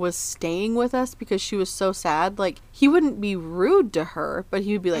sisters was staying with us because she was so sad, like, he wouldn't be rude to her, but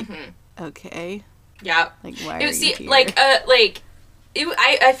he would be like, okay. Yeah. Like, why are you here?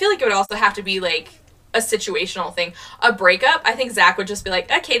 I feel like it would also have to be, like, a situational thing. A breakup, I think Zach would just be like,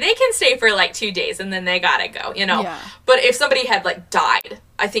 okay, they can stay for like 2 days and then they gotta go, you know? Yeah. But if somebody had like died,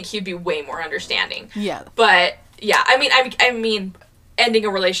 I think he'd be way more understanding. Yeah. But yeah, I mean, ending a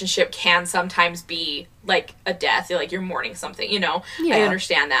relationship can sometimes be like a death, like you're mourning something, you know? Yeah. I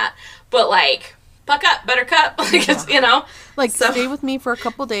understand that. But like, buck up, buttercup, like, it's, you know? Like, stay with me for a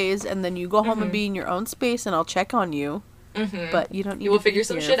couple days and then you go home and be in your own space and I'll check on you. But you don't need we'll to figure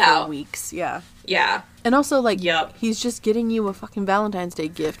some here shit for out. Weeks. Yeah. Yeah. And also, like, Yep. he's just getting you a fucking Valentine's Day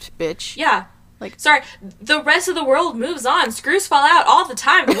gift, bitch. Yeah. Like, sorry, the rest of the world moves on. Screws fall out all the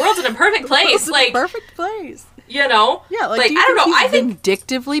time. The world's in a perfect place. Like, perfect place. You know? Yeah, like do you I don't know. I think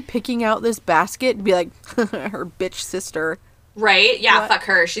vindictively picking out this basket and be like, her bitch sister. Right? Yeah, What? fuck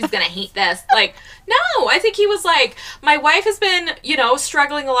her. She's gonna hate this. Like, no, I think he was like, my wife has been, you know,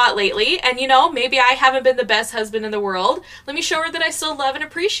 struggling a lot lately, and, you know, maybe I haven't been the best husband in the world. Let me show her that I still love and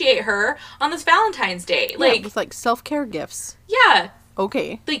appreciate her on this Valentine's Day. Like, Yeah, with, like, self-care gifts. yeah.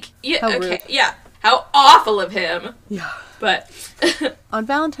 Okay. Like, yeah, How okay, rude. yeah. How awful of him. Yeah. But On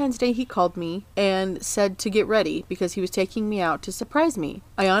Valentine's Day, he called me and said to get ready because he was taking me out to surprise me.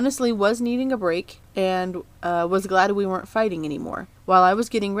 I honestly was needing a break and was glad we weren't fighting anymore. While I was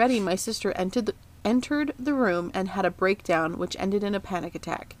getting ready, my sister entered the room and had a breakdown which ended in a panic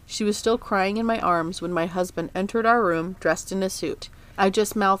attack. She was still crying in my arms when my husband entered our room dressed in a suit. I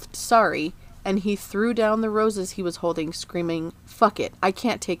just mouthed sorry, and he threw down the roses he was holding, screaming, "Fuck it, I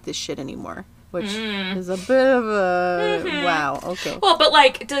can't take this shit anymore." Which is a bit of a wow. Okay. well, but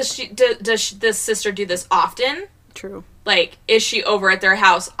like, does this sister do this often? True. Like, is she over at their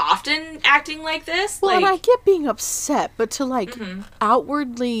house often acting like this? Well, like, and I get being upset, but to like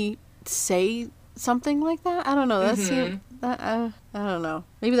outwardly say something like that, I don't know. That seems I don't know.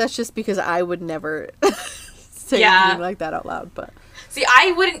 Maybe that's just because I would never say anything like that out loud. But see,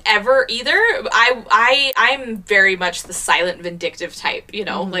 I wouldn't ever either. I'm very much the silent, vindictive type. You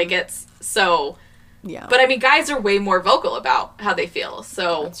know, like it's so. yeah. But I mean, guys are way more vocal about how they feel.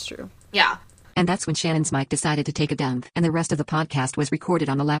 So That's true. yeah. And that's when Shannon's mic decided to take a dump, and the rest of the podcast was recorded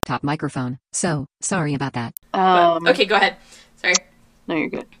on a laptop microphone. So, sorry about that. But, okay, go ahead. Sorry. No, you're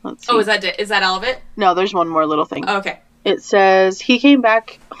good. Let's see. Oh, is that all of it? No, there's one more little thing. Oh, okay. It says, he came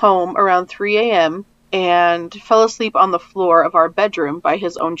back home around 3 a.m. and fell asleep on the floor of our bedroom by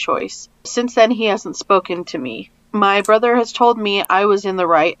his own choice. Since then, he hasn't spoken to me. My brother has told me I was in the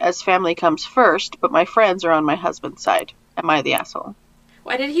right as family comes first, but my friends are on my husband's side. Am I the asshole?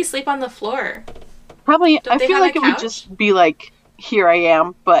 Why did he sleep on the floor? Probably, Don't I they feel have like a it would couch? just be like, here I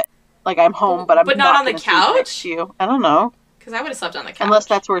am, but, like, I'm home, but I'm But not on the gonna sleep next couch? to you. I don't know. Because I would have slept on the couch. Unless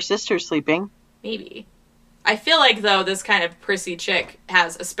that's where sister's sleeping. Maybe. I feel like, though, this kind of prissy chick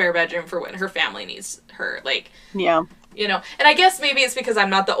has a spare bedroom for when her family needs her. Like, Yeah. you know. And I guess maybe it's because I'm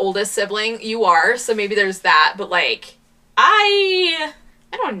not the oldest sibling. You are, so maybe there's that. But, like, I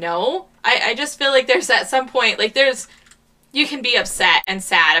don't know. I just feel like there's at some point, like, you can be upset and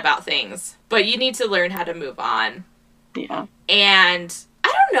sad about things, but you need to learn how to move on. Yeah. And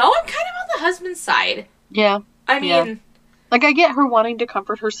I don't know, I'm kind of on the husband's side. Yeah. I mean, like, I get her wanting to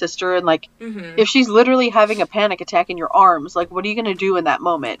comfort her sister, and, like, if she's literally having a panic attack in your arms, like, what are you going to do in that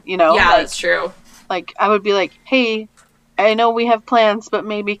moment, you know? yeah, like, that's true. Like, I would be like, hey, I know we have plans, but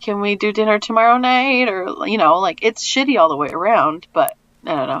maybe can we do dinner tomorrow night? Or, you know, like, it's shitty all the way around, but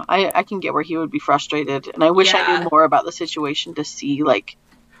I don't know. I can get where he would be frustrated, and I wish I Yeah. knew more about the situation to see, like,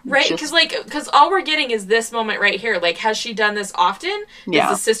 Right, because all we're getting is this moment right here. Like, has she done this often? Does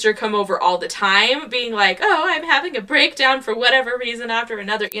the sister come over all the time, being like, oh, I'm having a breakdown for whatever reason after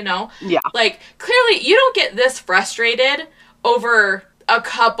another, you know? Yeah. Like, clearly, you don't get this frustrated over a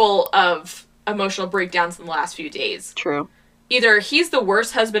couple of emotional breakdowns in the last few days. True. Either he's the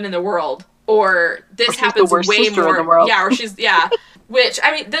worst husband in the world, or this happens the worst way sister more. in the world. Yeah, or she's, yeah. Which,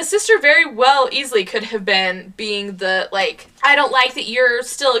 I mean, the sister very well easily could have been being the, like, I don't like that you're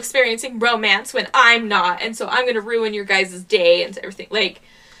still experiencing romance when I'm not, and so I'm going to ruin your guys' day and everything. Like,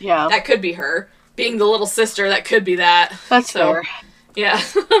 yeah, that could be her. Being the little sister, that could be that. That's fair. Yeah.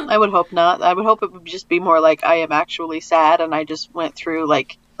 I would hope not. I would hope it would just be more like, I am actually sad, and I just went through,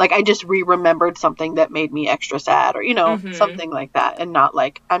 like I just remembered something that made me extra sad, or, you know, something like that, and not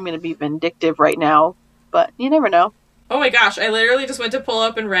like, I'm going to be vindictive right now, but you never know. Oh my gosh, I literally just went to pull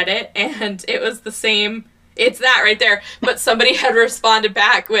up and read it, and it was the same. It's that right there. But somebody had responded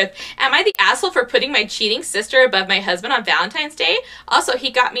back with, am I the asshole for putting my cheating sister above my husband on Valentine's Day? Also, he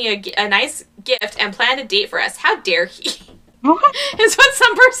got me a nice gift and planned a date for us. How dare he? What? Is what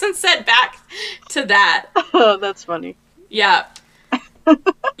some person said back to that. Oh, that's funny. Yeah.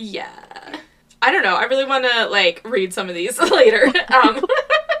 Yeah. I don't know. I really want to, like, read some of these later.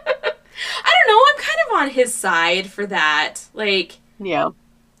 I don't know, I'm kind of on his side for that. Like, yeah.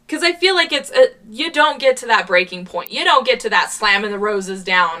 Because I feel like you don't get to that breaking point. You don't get to that slamming the roses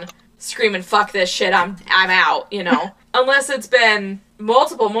down, screaming, fuck this shit, I'm out, you know? Unless it's been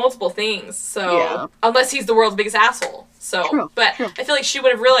multiple things. So, yeah. Unless he's the world's biggest asshole. So, true, but true. I feel like she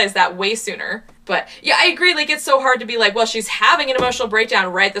would have realized that way sooner. But, yeah, I agree, like, it's so hard to be like, well, she's having an emotional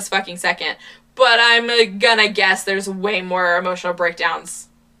breakdown right this fucking second. But I'm gonna guess there's way more emotional breakdowns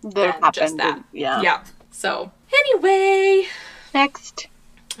that happened. Just that. Yeah. Yeah. So, anyway. Next.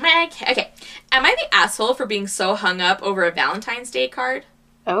 Okay. Am I the asshole for being so hung up over a Valentine's Day card?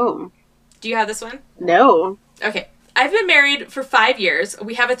 Oh. Do you have this one? No. Okay. I've been married for 5 years.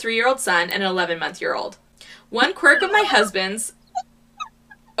 We have a 3-year-old son and an 11-month-year-old. One quirk of my husband's...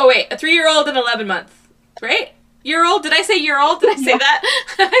 Oh, wait. A 3-year-old and 11-month. Right? Year-old? Did I say year-old? Did I say that?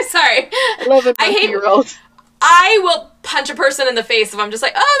 I'm sorry. 11-month-year-old. I will punch a person in the face if I'm just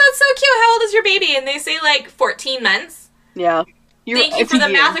like, oh, that's so cute. How old is your baby? And they say, like, 14 months. Yeah. Thank you for the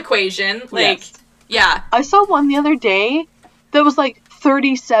math equation. Like, yes. Yeah. I saw one the other day that was, like,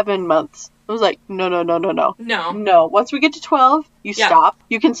 37 months. I was like, no. No. Once we get to 12, you stop.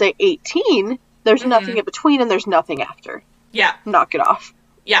 You can say 18. There's nothing in between, and there's nothing after. Yeah. Knock it off.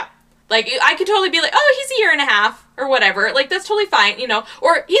 Yeah. Like, I could totally be like, oh, he's a year and a half, or whatever. Like, that's totally fine, you know?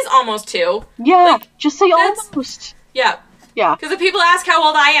 Or, he's almost 2. Yeah, like, just say almost. Yeah. Yeah. Because if people ask how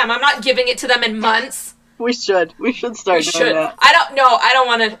old I am, I'm not giving it to them in months. We should start doing that. I don't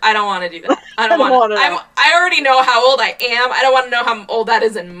want to do that. I don't want to. I already know how old I am. I don't want to know how old that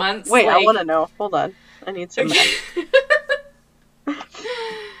is in months. Wait, like... I want to know. Hold on. I need some math.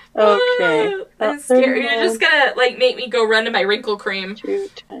 Okay. That's scary. You're just gonna, like, make me go run to my wrinkle cream. 2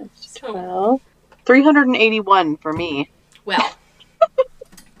 times 12. 381 for me. Well.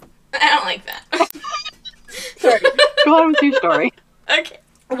 I don't like that. Sorry. Go on with your story. Okay.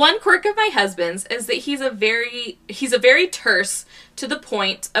 One quirk of my husband's is that he's a very terse, to the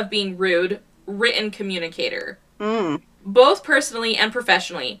point of being rude, written communicator. Both personally and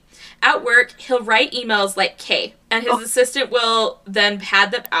professionally. At work, he'll write emails like K, and his assistant will then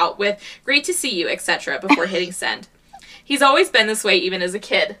pad them out with, great to see you, etc., before hitting send. He's always been this way even as a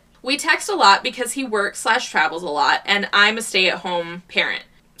kid. We text a lot because he works/travels a lot, and I'm a stay-at-home parent.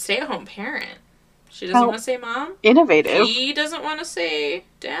 Stay-at-home parent? She doesn't want to say mom? Innovative. He doesn't want to say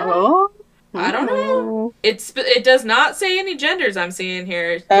dad? Oh? I don't know. It does not say any genders I'm seeing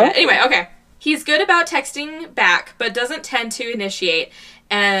here. Oh. Anyway, okay. He's good about texting back, but doesn't tend to initiate,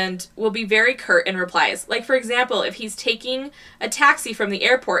 and will be very curt in replies. Like, for example, if he's taking a taxi from the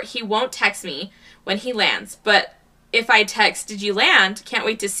airport, he won't text me when he lands. But if I text, did you land? Can't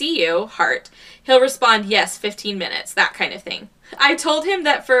wait to see you, heart. He'll respond, yes, 15 minutes, that kind of thing. I told him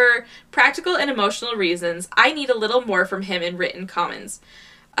that for practical and emotional reasons, I need a little more from him in written comments.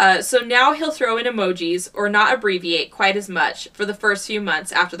 So now he'll throw in emojis or not abbreviate quite as much for the first few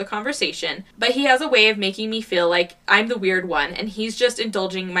months after the conversation, but he has a way of making me feel like I'm the weird one and he's just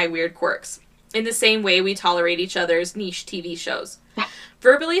indulging my weird quirks. In the same way we tolerate each other's niche TV shows.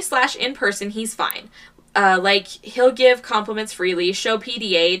 Verbally/in person, he's fine. Like, he'll give compliments freely, show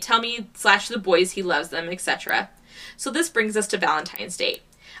PDA, tell me/the boys he loves them, etc. So this brings us to Valentine's Day.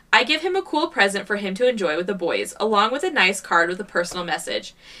 I give him a cool present for him to enjoy with the boys, along with a nice card with a personal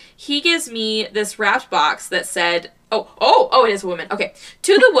message. He gives me this wrapped box that said, it is a woman. Okay.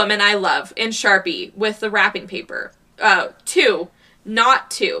 To the woman I love, in Sharpie, with the wrapping paper. To, not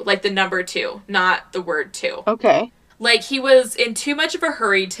two, like the number two, not the word two. Okay. Like, he was in too much of a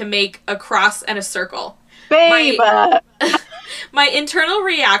hurry to make a cross and a circle. Babe! My internal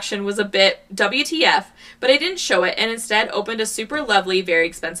reaction was a bit WTF, but I didn't show it and instead opened a super lovely, very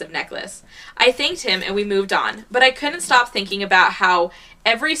expensive necklace. I thanked him and we moved on, but I couldn't stop thinking about how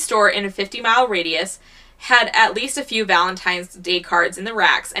every store in a 50-mile radius had at least a few Valentine's Day cards in the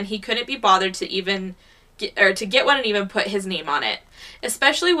racks, and he couldn't be bothered to get one and even put his name on it.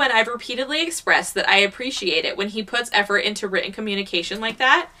 Especially when I've repeatedly expressed that I appreciate it when he puts effort into written communication like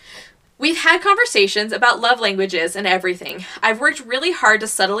that. We've had conversations about love languages and everything. I've worked really hard to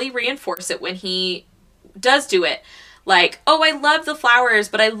subtly reinforce it when he does do it. Like, oh, I love the flowers,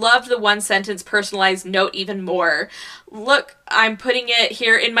 but I love the one-sentence personalized note even more. Look, I'm putting it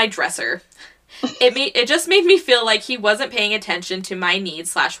here in my dresser. It just made me feel like he wasn't paying attention to my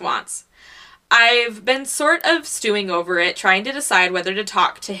needs/wants. I've been sort of stewing over it, trying to decide whether to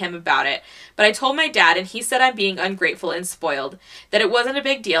talk to him about it, but I told my dad and he said I'm being ungrateful and spoiled, that it wasn't a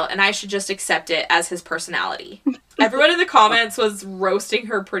big deal and I should just accept it as his personality. Everyone in the comments was roasting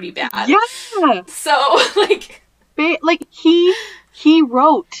her pretty bad. Yeah! So, like... he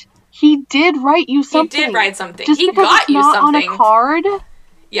wrote. He did write you something. He did write something. Just he because got it's you not something. on a card?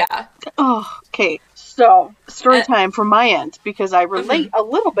 Yeah. Oh, okay. So, story time from my end, because I relate a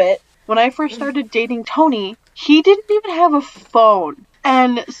little bit. When I first started dating Tony, he didn't even have a phone.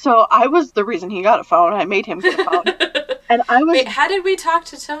 And so I was the reason he got a phone. I made him get a phone. And I was... Wait, how did we talk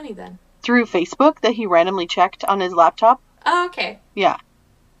to Tony then? Through Facebook that he randomly checked on his laptop. Oh, okay. Yeah.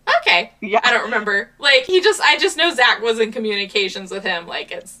 Okay. Yeah. I don't remember. Like, I just know Zach was in communications with him.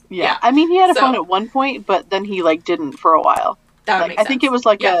 Like, it's... Yeah. I mean, he had a phone at one point, but then he, like, didn't for a while. That would like, make I sense. think it was,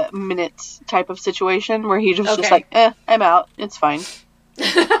 like, a minutes type of situation where he just like, I'm out. It's fine.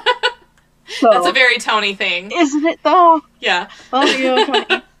 So, that's a very Tony thing. Isn't it, though? Yeah. Love you,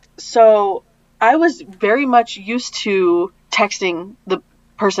 Tony. So, I was very much used to texting the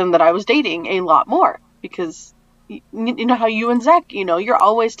person that I was dating a lot more. Because, you know how you and Zach, you're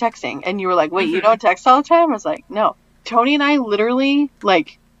always texting. And you were like, wait, you don't text all the time? I was like, no. Tony and I literally,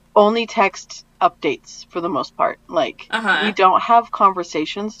 like, only text updates for the most part. Like, we don't have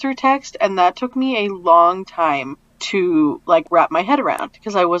conversations through text. And that took me a long time to, like, wrap my head around.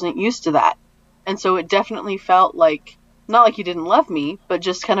 Because I wasn't used to that. And so it definitely felt like, not like he didn't love me, but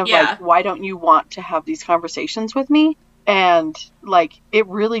just kind of like, why don't you want to have these conversations with me? And, like, it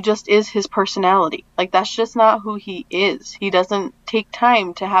really just is his personality. Like, that's just not who he is. He doesn't take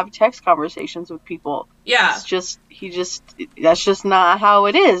time to have text conversations with people. Yeah. It's just, that's just not how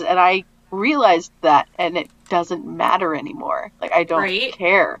it is. And I realized that, and it doesn't matter anymore. Like, I don't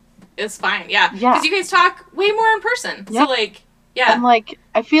care. It's fine, yeah. Because you guys talk way more in person. Yep. So, like, yeah. And, like,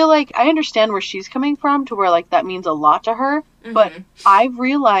 I feel like I understand where she's coming from to where, like, that means a lot to her. But I've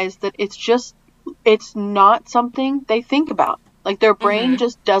realized that it's not something they think about. Like, their brain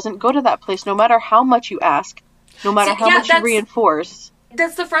just doesn't go to that place no matter how much you ask, no matter how much you reinforce.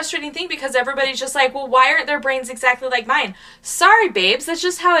 That's the frustrating thing, because everybody's just like, well, why aren't their brains exactly like mine? Sorry, babes, that's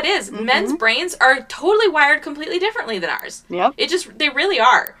just how it is. Men's brains are totally wired completely differently than ours. Yep. They really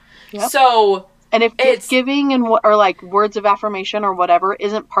are. Yep. So... And if gift giving or like words of affirmation or whatever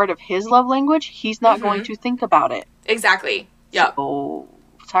isn't part of his love language, he's not going to think about it. Exactly. Yep. So,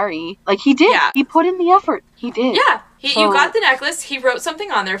 sorry. Like, he did. Yeah. He put in the effort. He did. Yeah. You got the necklace. He wrote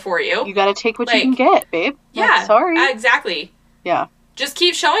something on there for you. You gotta take what you can get, babe. Yeah. Like, sorry. Exactly. Yeah. Just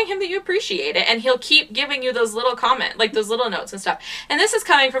keep showing him that you appreciate it, and he'll keep giving you those little those little notes and stuff. And this is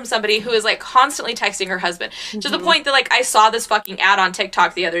coming from somebody who is, like, constantly texting her husband, to the point that, like, I saw this fucking ad on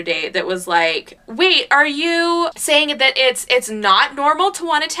TikTok the other day that was like, wait, are you saying that it's not normal to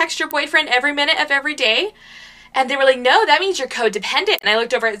want to text your boyfriend every minute of every day? And they were like, no, that means you're codependent. And I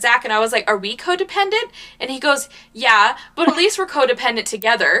looked over at Zach and I was like, are we codependent? And he goes, yeah, but at least we're codependent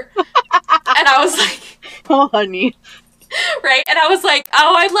together. And I was like, oh, honey. Right? And I was like,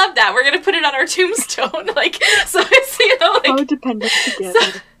 oh, I love that. We're going to put it on our tombstone. Like, so it's, like... Codependent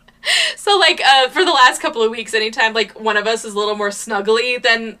together. So, like, for the last couple of weeks, anytime, like, one of us is a little more snuggly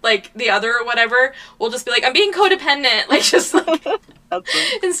than, like, the other or whatever, we'll just be like, I'm being codependent. Like, just, like...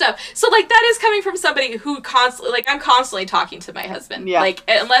 and stuff. So, like, that is coming from somebody who constantly, like, I'm constantly talking to my husband. Yeah. Like,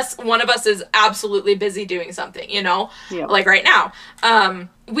 unless one of us is absolutely busy doing something, Yeah. Like, right now.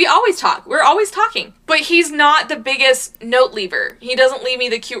 We always talk. We're always talking. But he's not the biggest note leaver. He doesn't leave me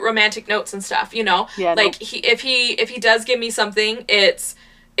the cute romantic notes and stuff, Yeah, like, if he does give me something, it's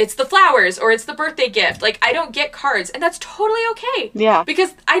the flowers or it's the birthday gift. Like, I don't get cards, and that's totally okay. Yeah.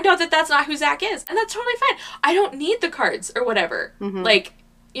 Because I know that that's not who Zach is, and that's totally fine. I don't need the cards or whatever. Like,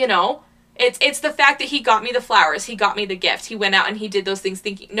 It's the fact that he got me the flowers, he got me the gift, he went out and he did those things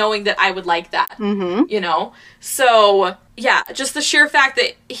knowing that I would like that, you know? So, yeah, just the sheer fact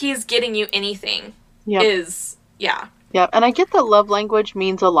that he's getting you anything is, yeah. Yeah, and I get that love language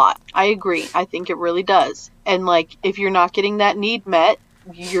means a lot. I agree. I think it really does. And, like, if you're not getting that need met,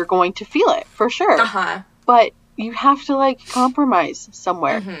 you're going to feel it, for sure. Uh-huh. But you have to, like, compromise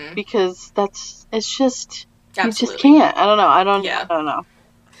somewhere, because it's just, you just can't. I don't know. I don't know.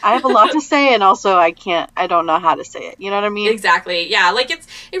 I have a lot to say, and also I don't know how to say it. You know what I mean? Exactly. Yeah, like, it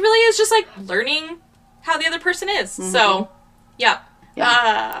really is just, like, learning how the other person is. So, yeah.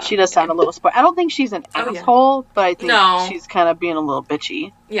 Yeah. She does sound a little spoiled. I don't think she's an asshole, but I think she's kind of being a little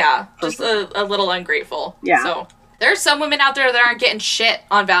bitchy. Yeah, just a little ungrateful. Yeah. So, there's some women out there that aren't getting shit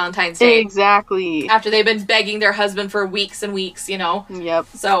on Valentine's Day. Exactly. After they've been begging their husband for weeks and weeks, you know? Yep.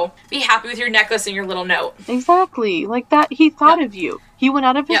 So, be happy with your necklace and your little note. Exactly. Like that, he thought of you. He went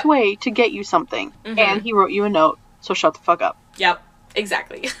out of his way to get you something. And he wrote you a note, so shut the fuck up. Yep.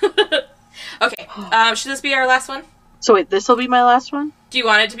 Exactly. Okay. Should this be our last one? So wait, this will be my last one? Do you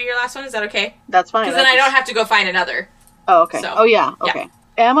want it to be your last one? Is that okay? That's fine. Because then I don't have to go find another. Oh, okay. So, oh, yeah. Okay.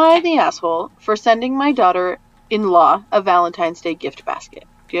 Yeah. Am I the asshole for sending my daughter-in-law a Valentine's Day gift basket?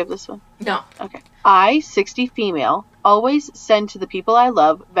 Do you have this one? No. Okay. I, 60 female, always send to the people I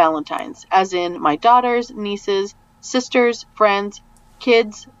love Valentines, as in my daughters, nieces, sisters, friends,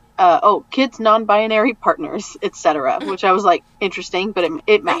 kids, kids, non-binary partners, etc. Which I was like, interesting, but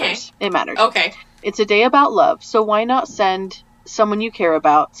it matters. Okay. It matters. Okay. It's a day about love, so why not send someone you care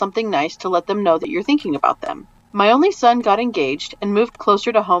about something nice to let them know that you're thinking about them? My only son got engaged and moved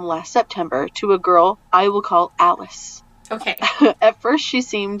closer to home last September to a girl I will call Alice. Okay. At first, she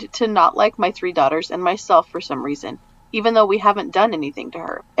seemed to not like my 3 daughters and myself for some reason, even though we haven't done anything to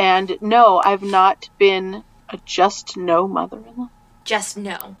her. And no, I've not been a just no mother-in-law. Just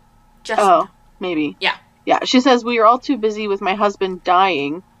no. No. Maybe. Yeah. Yeah, she says we are all too busy with my husband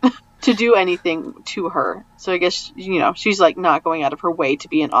dying to do anything to her. So I guess, you know, she's like not going out of her way to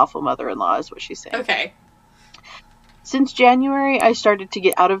be an awful mother-in-law is what she's saying. Okay. Since January, I started to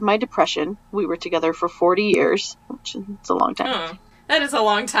get out of my depression. We were together for 40 years, which is a long time. That is a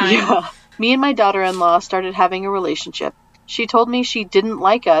long time. Yeah. Me and my daughter-in-law started having a relationship. She told me she didn't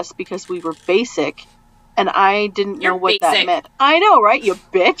like us because we were basic, and I didn't know what that meant. I know, right? You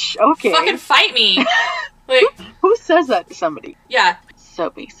bitch. Okay. Fucking fight me. Like, who says that to somebody? Yeah. So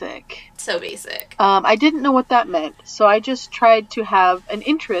basic. So basic. I didn't know what that meant, so I just tried to have an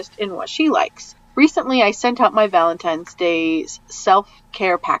interest in what she likes. Recently, I sent out my Valentine's Day's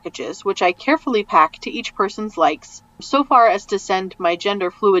self-care packages, which I carefully pack to each person's likes, so far as to send my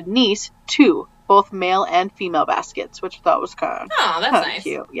gender-fluid niece 2, both male and female baskets, which I thought was kind of nice.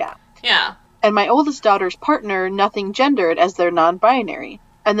 Cute. Yeah. Yeah. And my oldest daughter's partner, nothing gendered, as they're non-binary.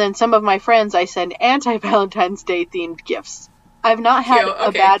 And then some of my friends, I send anti-Valentine's Day themed gifts. I've not had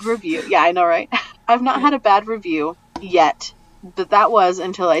a bad review. Yeah, I know, right? I've not had a bad review yet, but that was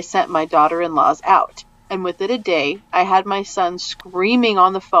until I sent my daughter-in-laws out. And within a day, I had my son screaming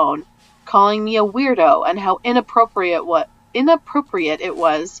on the phone, calling me a weirdo and how inappropriate it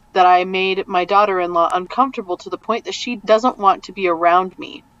was that I made my daughter-in-law uncomfortable to the point that she doesn't want to be around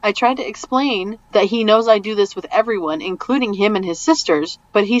me. I tried to explain that he knows I do this with everyone, including him and his sisters,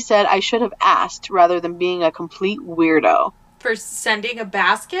 but he said I should have asked rather than being a complete weirdo. For sending a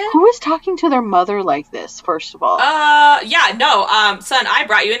basket? Who is talking to their mother like this, first of all? Yeah, no, son, I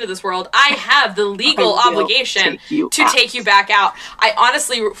brought you into this world. I have the legal obligation to take you back out. I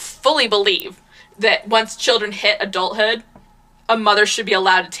honestly fully believe that once children hit adulthood, a mother should be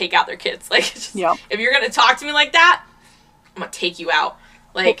allowed to take out their kids. Like, if you're going to talk to me like that, I'm going to take you out.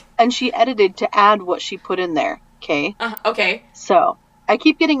 Like, and she edited to add what she put in there, okay? Okay. So, I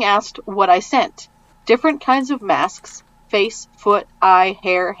keep getting asked what I sent. Different kinds of masks. Face, foot, eye,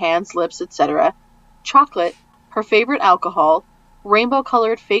 hair, hands, lips, etc. Chocolate, her favorite alcohol,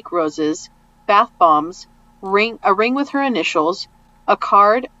 rainbow-colored fake roses, bath bombs, a ring with her initials, a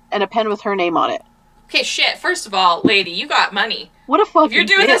card, and a pen with her name on it. Okay, shit. First of all, lady, you got money. What a fucking you're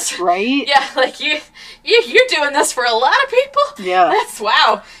doing bitch, this, right? Yeah, like you're doing this for a lot of people. Yeah, that's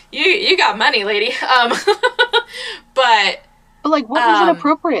wow. You got money, lady. But like, what was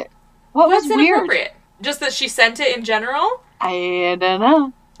inappropriate? What was weird? Inappropriate? Just that she sent it in general? I don't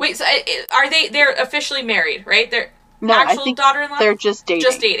know. Wait, so are they're officially married, right? They're no, actual I think daughter-in-law? They're just dating.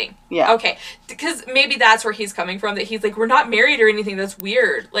 Just dating. Yeah. Okay. Because maybe that's where he's coming from, that he's like, we're not married or anything, that's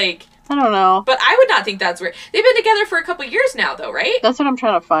weird. Like, I don't know. But I would not think that's weird. They've been together for a couple years now, though, right? That's what I'm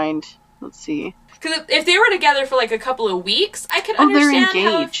trying to find. Let's see. Because if they were together for like a couple of weeks, I could understand.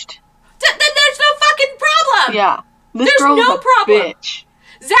 They're engaged. Then there's no fucking problem! Yeah. This there's girl no is a problem. bitch.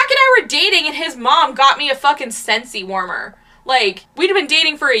 Zach and I were dating and his mom got me a fucking Scentsy warmer. Like, we'd have been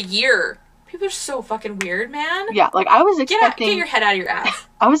dating for a year. People are so fucking weird, man. Yeah, like, I was expecting... Get your head out of your ass.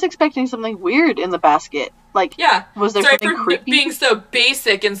 I was expecting something weird in the basket. Like, was there something creepy? Sorry for being so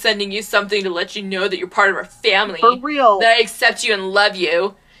basic and sending you something to let you know that you're part of our family. For real. That I accept you and love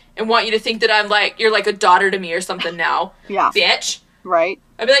you. And want you to think that I'm like, you're like a daughter to me or something now. Yeah. Bitch. Right.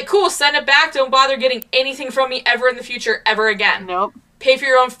 I'd be like, cool, send it back. Don't bother getting anything from me ever in the future, ever again. Nope. Pay for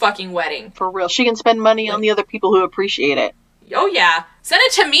your own fucking wedding. For real. She can spend money on the other people who appreciate it. Oh, yeah. Send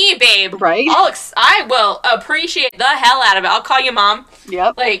it to me, babe. Right? I will appreciate the hell out of it. I'll call you mom.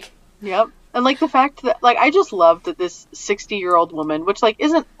 Yep. Like. Yep. And, like, the fact that, like, I just love that this 60-year-old woman, which, like,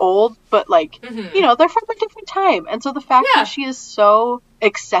 isn't old, but, like, you know, they're from a different time. And so the fact that she is so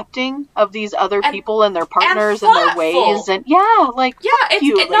accepting of these other people and their partners and their ways. And, like,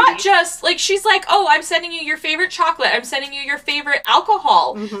 it's not just, like, she's like, oh, I'm sending you your favorite chocolate. I'm sending you your favorite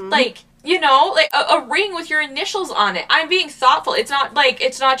alcohol. Like, you know, like, a ring with your initials on it. I'm being thoughtful. It's not, like,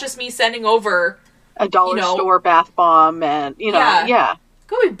 it's not just me sending over a dollar store bath bomb and, you know,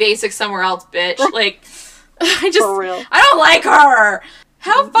 Go be basic somewhere else, bitch. Like, For real. I don't like her.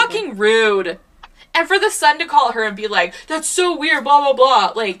 How fucking rude. And for the son to call her and be like, that's so weird, blah, blah,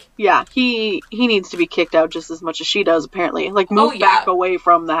 blah. Like. Yeah, he needs to be kicked out just as much as she does, apparently. Like, move back away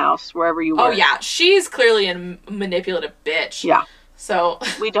from the house, wherever you were. Oh, yeah. She's clearly a manipulative bitch. Yeah. So.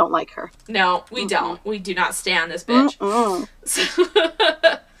 We don't like her. No, we don't. We do not stand this bitch. So,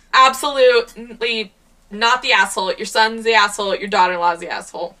 absolutely not the asshole. Your son's the asshole. Your daughter-in-law's the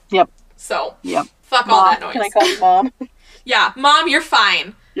asshole. Yep. So. Yep. Fuck Mom, all that noise. Can I call you Mom? Yeah. Mom, you're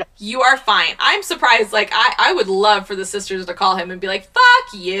fine. Yeah. You are fine. I'm surprised. Like, I would love for the sisters to call him and be like,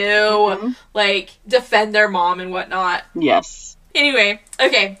 fuck you. Like, defend their mom and whatnot. Yes. Anyway.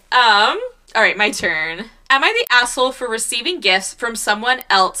 Okay. All right. My turn. Am I the asshole for receiving gifts from someone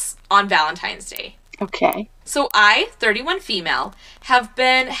else on Valentine's Day? Okay. So I, 31 female, have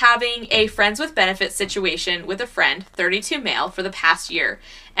been having a friends with benefits situation with a friend, 32 male, for the past year,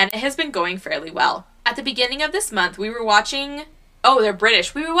 and it has been going fairly well. At the beginning of this month, we were watching... Oh, they're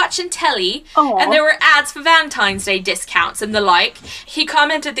British. We were watching telly, and there were ads for Valentine's Day discounts and the like. He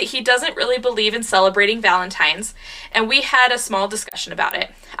commented that he doesn't really believe in celebrating Valentine's, and we had a small discussion about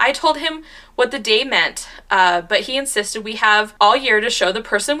it. I told him what the day meant, but he insisted we have all year to show the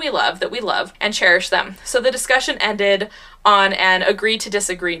person we love that we love and cherish them. So the discussion ended on an agree to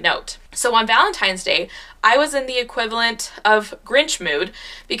disagree note. So on Valentine's Day, I was in the equivalent of Grinch mood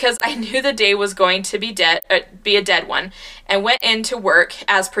because I knew the day was going to be a dead one, and went into work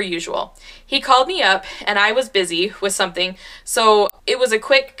as per usual. He called me up and I was busy with something, so it was a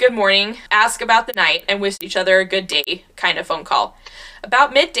quick good morning, ask about the night, and wish each other a good day kind of phone call.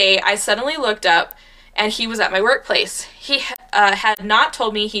 About midday, I suddenly looked up and he was at my workplace. He had not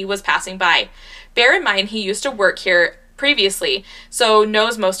told me he was passing by. Bear in mind, he used to work here previously, so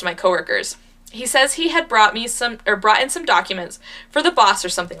knows most of my coworkers. He says he had brought in some documents for the boss or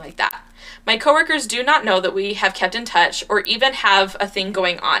something like that. My coworkers do not know that we have kept in touch or even have a thing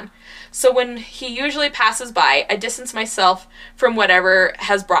going on. So when he usually passes by, I distance myself from whatever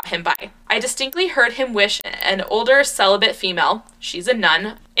has brought him by. I distinctly heard him wish an older celibate female, she's a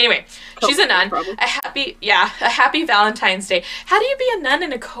nun. Anyway, she's a nun. A happy Valentine's Day. How do you be a nun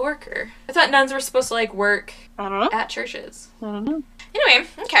and a coworker? I thought nuns were supposed to like work at churches. I don't know. Anyway,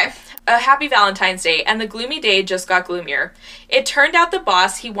 okay. A happy Valentine's Day, and the gloomy day just got gloomier. It turned out the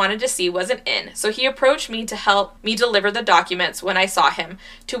boss he wanted to see wasn't in, so he approached me to help me deliver the documents when I saw him,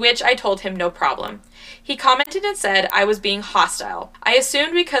 to which I told him no problem. He commented and said I was being hostile. I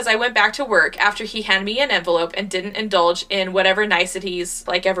assumed because I went back to work after he handed me an envelope and didn't indulge in whatever niceties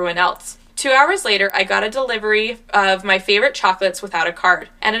like everyone else. 2 hours later, I got a delivery of my favorite chocolates without a card.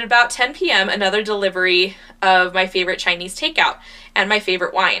 And at about 10 p.m., another delivery of my favorite Chinese takeout and my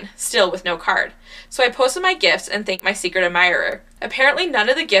favorite wine, still with no card. So I posted my gifts and thanked my secret admirer. Apparently none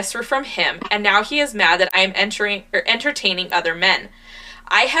of the gifts were from him, and now he is mad that I am entertaining other men.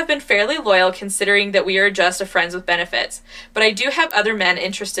 I have been fairly loyal considering that we are just a friends with benefits, but I do have other men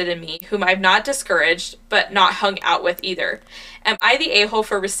interested in me whom I've not discouraged but not hung out with either. Am I the a-hole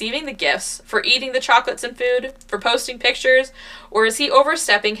for receiving the gifts, for eating the chocolates and food, for posting pictures, or is he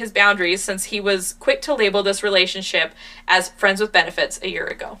overstepping his boundaries since he was quick to label this relationship as friends with benefits a year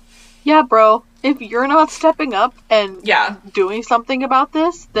ago? Yeah, bro. If you're not stepping up and doing something about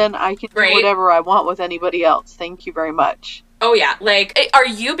this, then I can do whatever I want with anybody else. Thank you very much. Oh, yeah. Like, are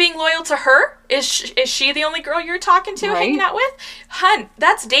you being loyal to her? Is she the only girl you're talking to, hanging out with? Hun,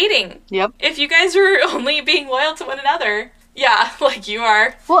 that's dating. Yep. If you guys are only being loyal to one another, yeah, like you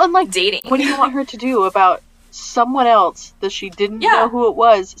are. Well, and like, dating. What do you want her to do about someone else that she didn't Yeah. know who it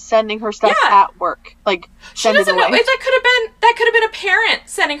was sending her stuff Yeah. at work. Like, She send it doesn't know. away. That could have been a parent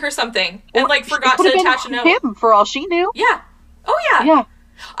sending her something and Or like it forgot could to have been attach a note. him, for all she knew. Yeah. Oh yeah. Yeah.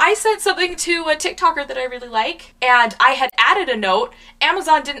 I sent something to a TikToker that I really like, and I had added a note.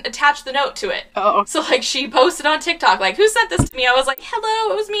 Amazon didn't attach the note to it. Oh. So, like, she posted on TikTok, like, who sent this to me? I was like,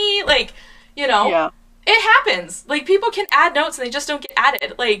 hello, it was me. Like, you know, Yeah. it happens. Like, people can add notes and they just don't get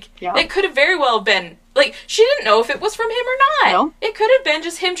added. Like, Yeah. it could have very well been, like, she didn't know if it was from him or not. No. It could have been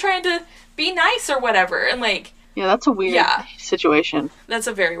just him trying to be nice or whatever. And, like, Yeah, that's a weird situation. that's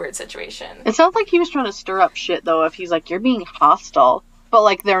a very weird situation. It sounds like he was trying to stir up shit, though, if he's like, you're being hostile. But,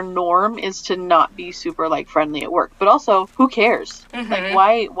 like, their norm is to not be super, like, friendly at work. But also, who cares? Mm-hmm.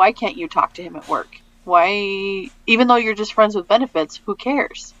 Like, why can't you talk to him at work? Why, even though you're just friends with benefits, who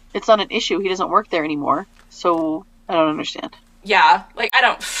cares? It's not an issue. He doesn't work there anymore. So, I don't understand. Yeah, like, I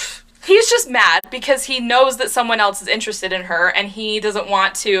don't... He's just mad because he knows that someone else is interested in her and he doesn't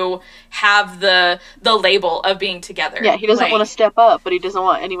want to have the label of being together. Yeah, he doesn't Like, want to step up, but he doesn't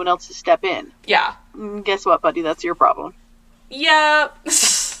want anyone else to step in. Yeah. Guess what, buddy? That's your problem. Yeah.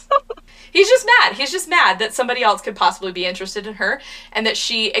 He's just mad. He's just mad that somebody else could possibly be interested in her and that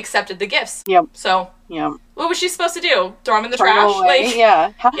she accepted the gifts. Yep. So, Yeah. what was she supposed to do? Throw them in the Throw trash? away. Like,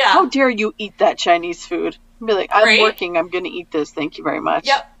 Yeah. Yeah. How dare you eat that Chinese food? Be like, I'm Right? working. I'm going to eat this. Thank you very much.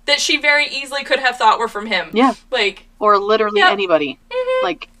 Yep. That she very easily could have thought were from him. Yeah. Like, Or literally Yep. anybody. Mhm.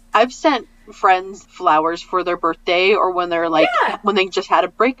 Like, I've sent friends flowers for their birthday or when they're like, Yeah. when they just had a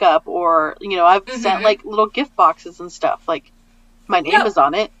breakup, or, you know, I've sent Mhm. like little gift boxes and stuff. Like, my name Yep. is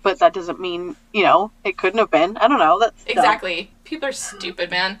on it, but that doesn't mean, you know, it couldn't have been. I don't know. That's dumb. exactly. People are stupid,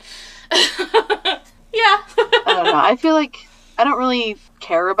 man. Yeah. I don't know. I feel like I don't really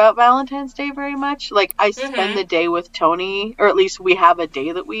care about Valentine's Day very much. Like, I spend Mhm. the day with Tony, or at least we have a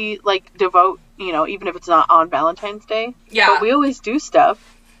day that we, like, devote, you know, even if it's not on Valentine's Day. Yeah. But we always do stuff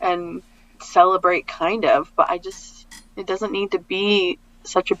and celebrate, kind of, but it doesn't need to be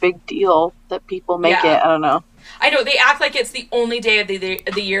such a big deal that people make Yeah. it. I don't know. I know, they act like it's the only day of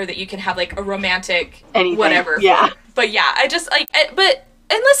the year that you can have, like, a romantic Anything. whatever. Yeah. But yeah, I just, like,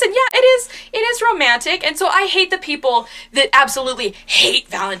 and listen, yeah, it is romantic, and so I hate the people that absolutely hate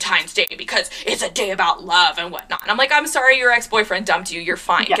Valentine's Day because it's a day about love and whatnot. And I'm like, I'm sorry your ex-boyfriend dumped you, you're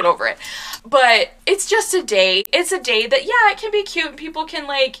fine, Yeah. get over it. But it's just a day, it's a day that, yeah, it can be cute, and people can,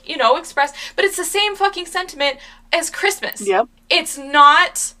 like, you know, express, but it's the same fucking sentiment as Christmas. Yep. It's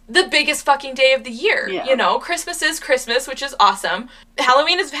not the biggest fucking day of the year, Yeah. you know? Christmas is Christmas, which is awesome.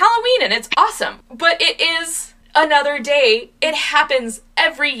 Halloween is Halloween, and it's awesome. But it is another day. It happens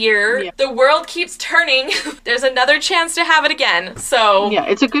every year. Yeah. The world keeps turning. There's another chance to have it again. So, Yeah,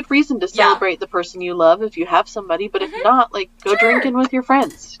 it's a good reason to Yeah. celebrate the person you love if you have somebody, but if not, like, go Sure. drinking with your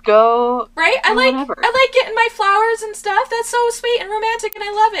friends. Go, right? I do like whatever. getting my flowers and stuff. That's so sweet and romantic, and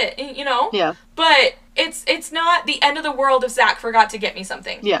I love it, you know? Yeah. But it's not the end of the world if Zach forgot to get me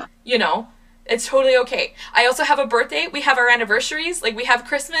something. Yeah. You know? It's totally okay. I also have a birthday. We have our anniversaries. Like, we have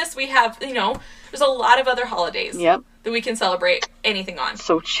Christmas. We have, you know, there's a lot of other holidays Yep. that we can celebrate anything on.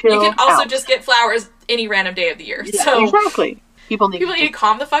 So chill. You can also out. just get flowers any random day of the year. Yeah, So exactly. People need people to need to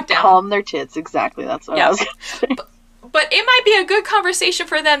calm the fuck down. calm their tits. Exactly. That's what Yeah. I was going to say. But it might be a good conversation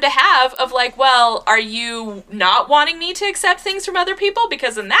for them to have of like, well, are you not wanting me to accept things from other people?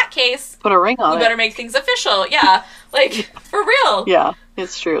 Because in that case, Put a ring on we it. better make things official. Yeah. Like, for real. Yeah,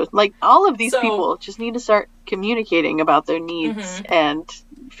 it's true. Like, all of these So- people just need to start communicating about their needs Mm-hmm. and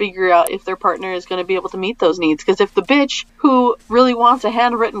figure out if their partner is going to be able to meet those needs. Because if the bitch who really wants a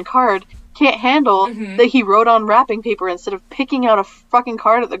handwritten card can't handle Mm-hmm. that he wrote on wrapping paper instead of picking out a fucking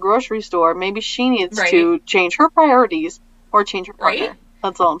card at the grocery store, maybe she needs Right. to change her priorities or change her partner. Right.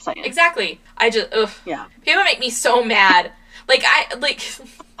 That's all I'm saying. Exactly. I just, ugh. Yeah. People make me so mad.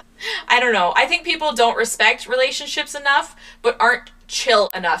 I don't know. I think people don't respect relationships enough, but aren't chill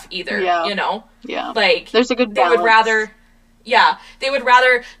enough either. Yeah. You know? Yeah. Like, There's a good they would balance. they would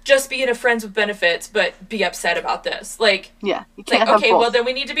rather just be in a friends with benefits, but be upset about this. Like, Yeah. You it's can't like, have okay, both. well then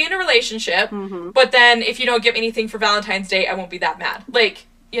we need to be in a relationship, Mm-hmm. but then if you don't give me anything for Valentine's Day, I won't be that mad. Like,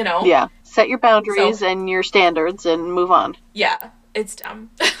 you know? Yeah. Set your boundaries So- and your standards and move on. Yeah. It's dumb.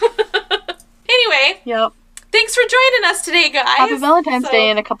 Anyway, Yep. thanks for joining us today, guys. Happy Valentine's So- Day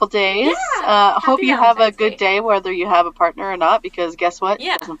in a couple days. Yeah, Hope happy you have a Valentine's good Day. day, whether you have a partner or not, because guess what?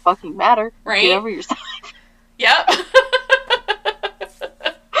 Yeah. It doesn't fucking matter. Right? Get over yourself. Yep.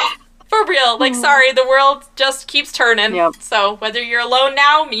 For real. Like, sorry, the world just keeps turning. Yep. So, whether you're alone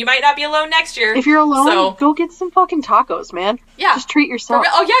now, you might not be alone next year. If you're alone, So, go get some fucking tacos, man. yeah. Just treat For yourself.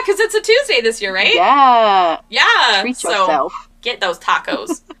 real. Oh, yeah, because it's a Tuesday this year, right? Yeah. Yeah. Treat So, yourself. Get those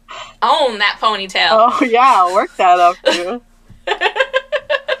tacos. Own that ponytail. Oh, yeah. Work that up, too.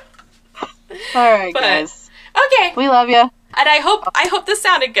 All right, guys. Okay. We love you. And I hope this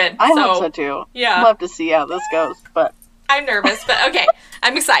sounded good. I hope so, too. Yeah. Love to see how this goes, but... I'm nervous, but okay.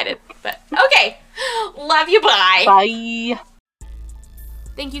 I'm excited. But okay. Love you. Bye. Bye.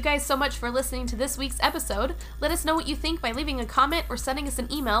 Thank you guys so much for listening to this week's episode. Let us know what you think by leaving a comment or sending us an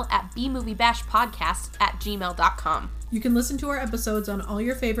email at bmoviebashpodcast@gmail.com. You can listen to our episodes on all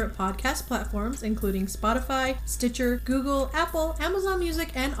your favorite podcast platforms, including Spotify, Stitcher, Google, Apple, Amazon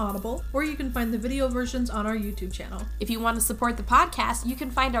Music, and Audible, or you can find the video versions on our YouTube channel. If you want to support the podcast, you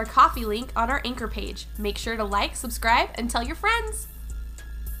can find our coffee link on our Anchor page. Make sure to like, subscribe, and tell your friends.